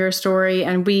sharing your story.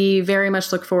 And we very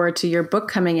much look forward to your book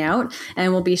coming out.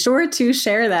 And we'll be sure to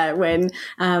share that when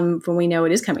we know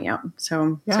it is coming out.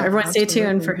 So everyone stay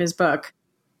tuned for his book.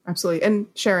 Absolutely. And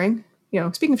sharing,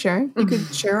 speaking of sharing, you could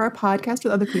share our podcast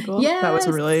with other people. Yes. That was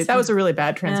a really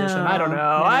bad transition. I don't know.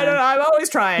 Yeah. I'm always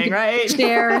trying, right?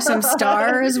 Share some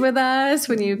stars with us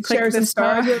when you click the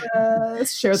star. With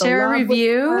us. Share a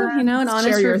review, an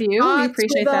honest review. We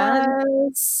appreciate that.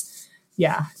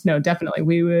 Yeah, no, definitely.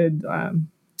 We would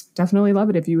definitely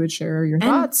love it if you would share your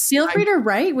thoughts. Feel free to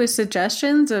write with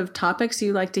suggestions of topics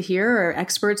you'd like to hear or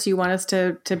experts you want us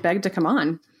to beg to come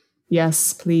on.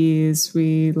 Yes, please.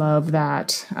 We love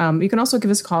that. You can also give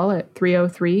us a call at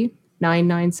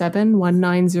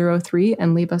 303-997-1903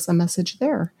 and leave us a message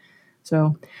there.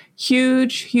 So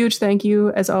huge thank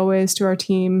you, as always, to our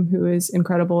team, who is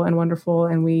incredible and wonderful,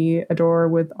 and we adore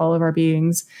with all of our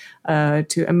beings,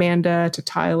 to Amanda, to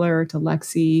Tyler, to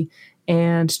Lexi,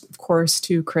 and of course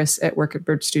to Chris at Work at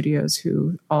Bird Studios,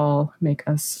 who all make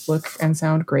us look and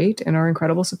sound great and are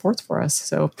incredible supports for us.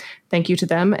 So thank you to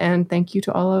them, and thank you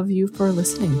to all of you for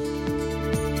listening.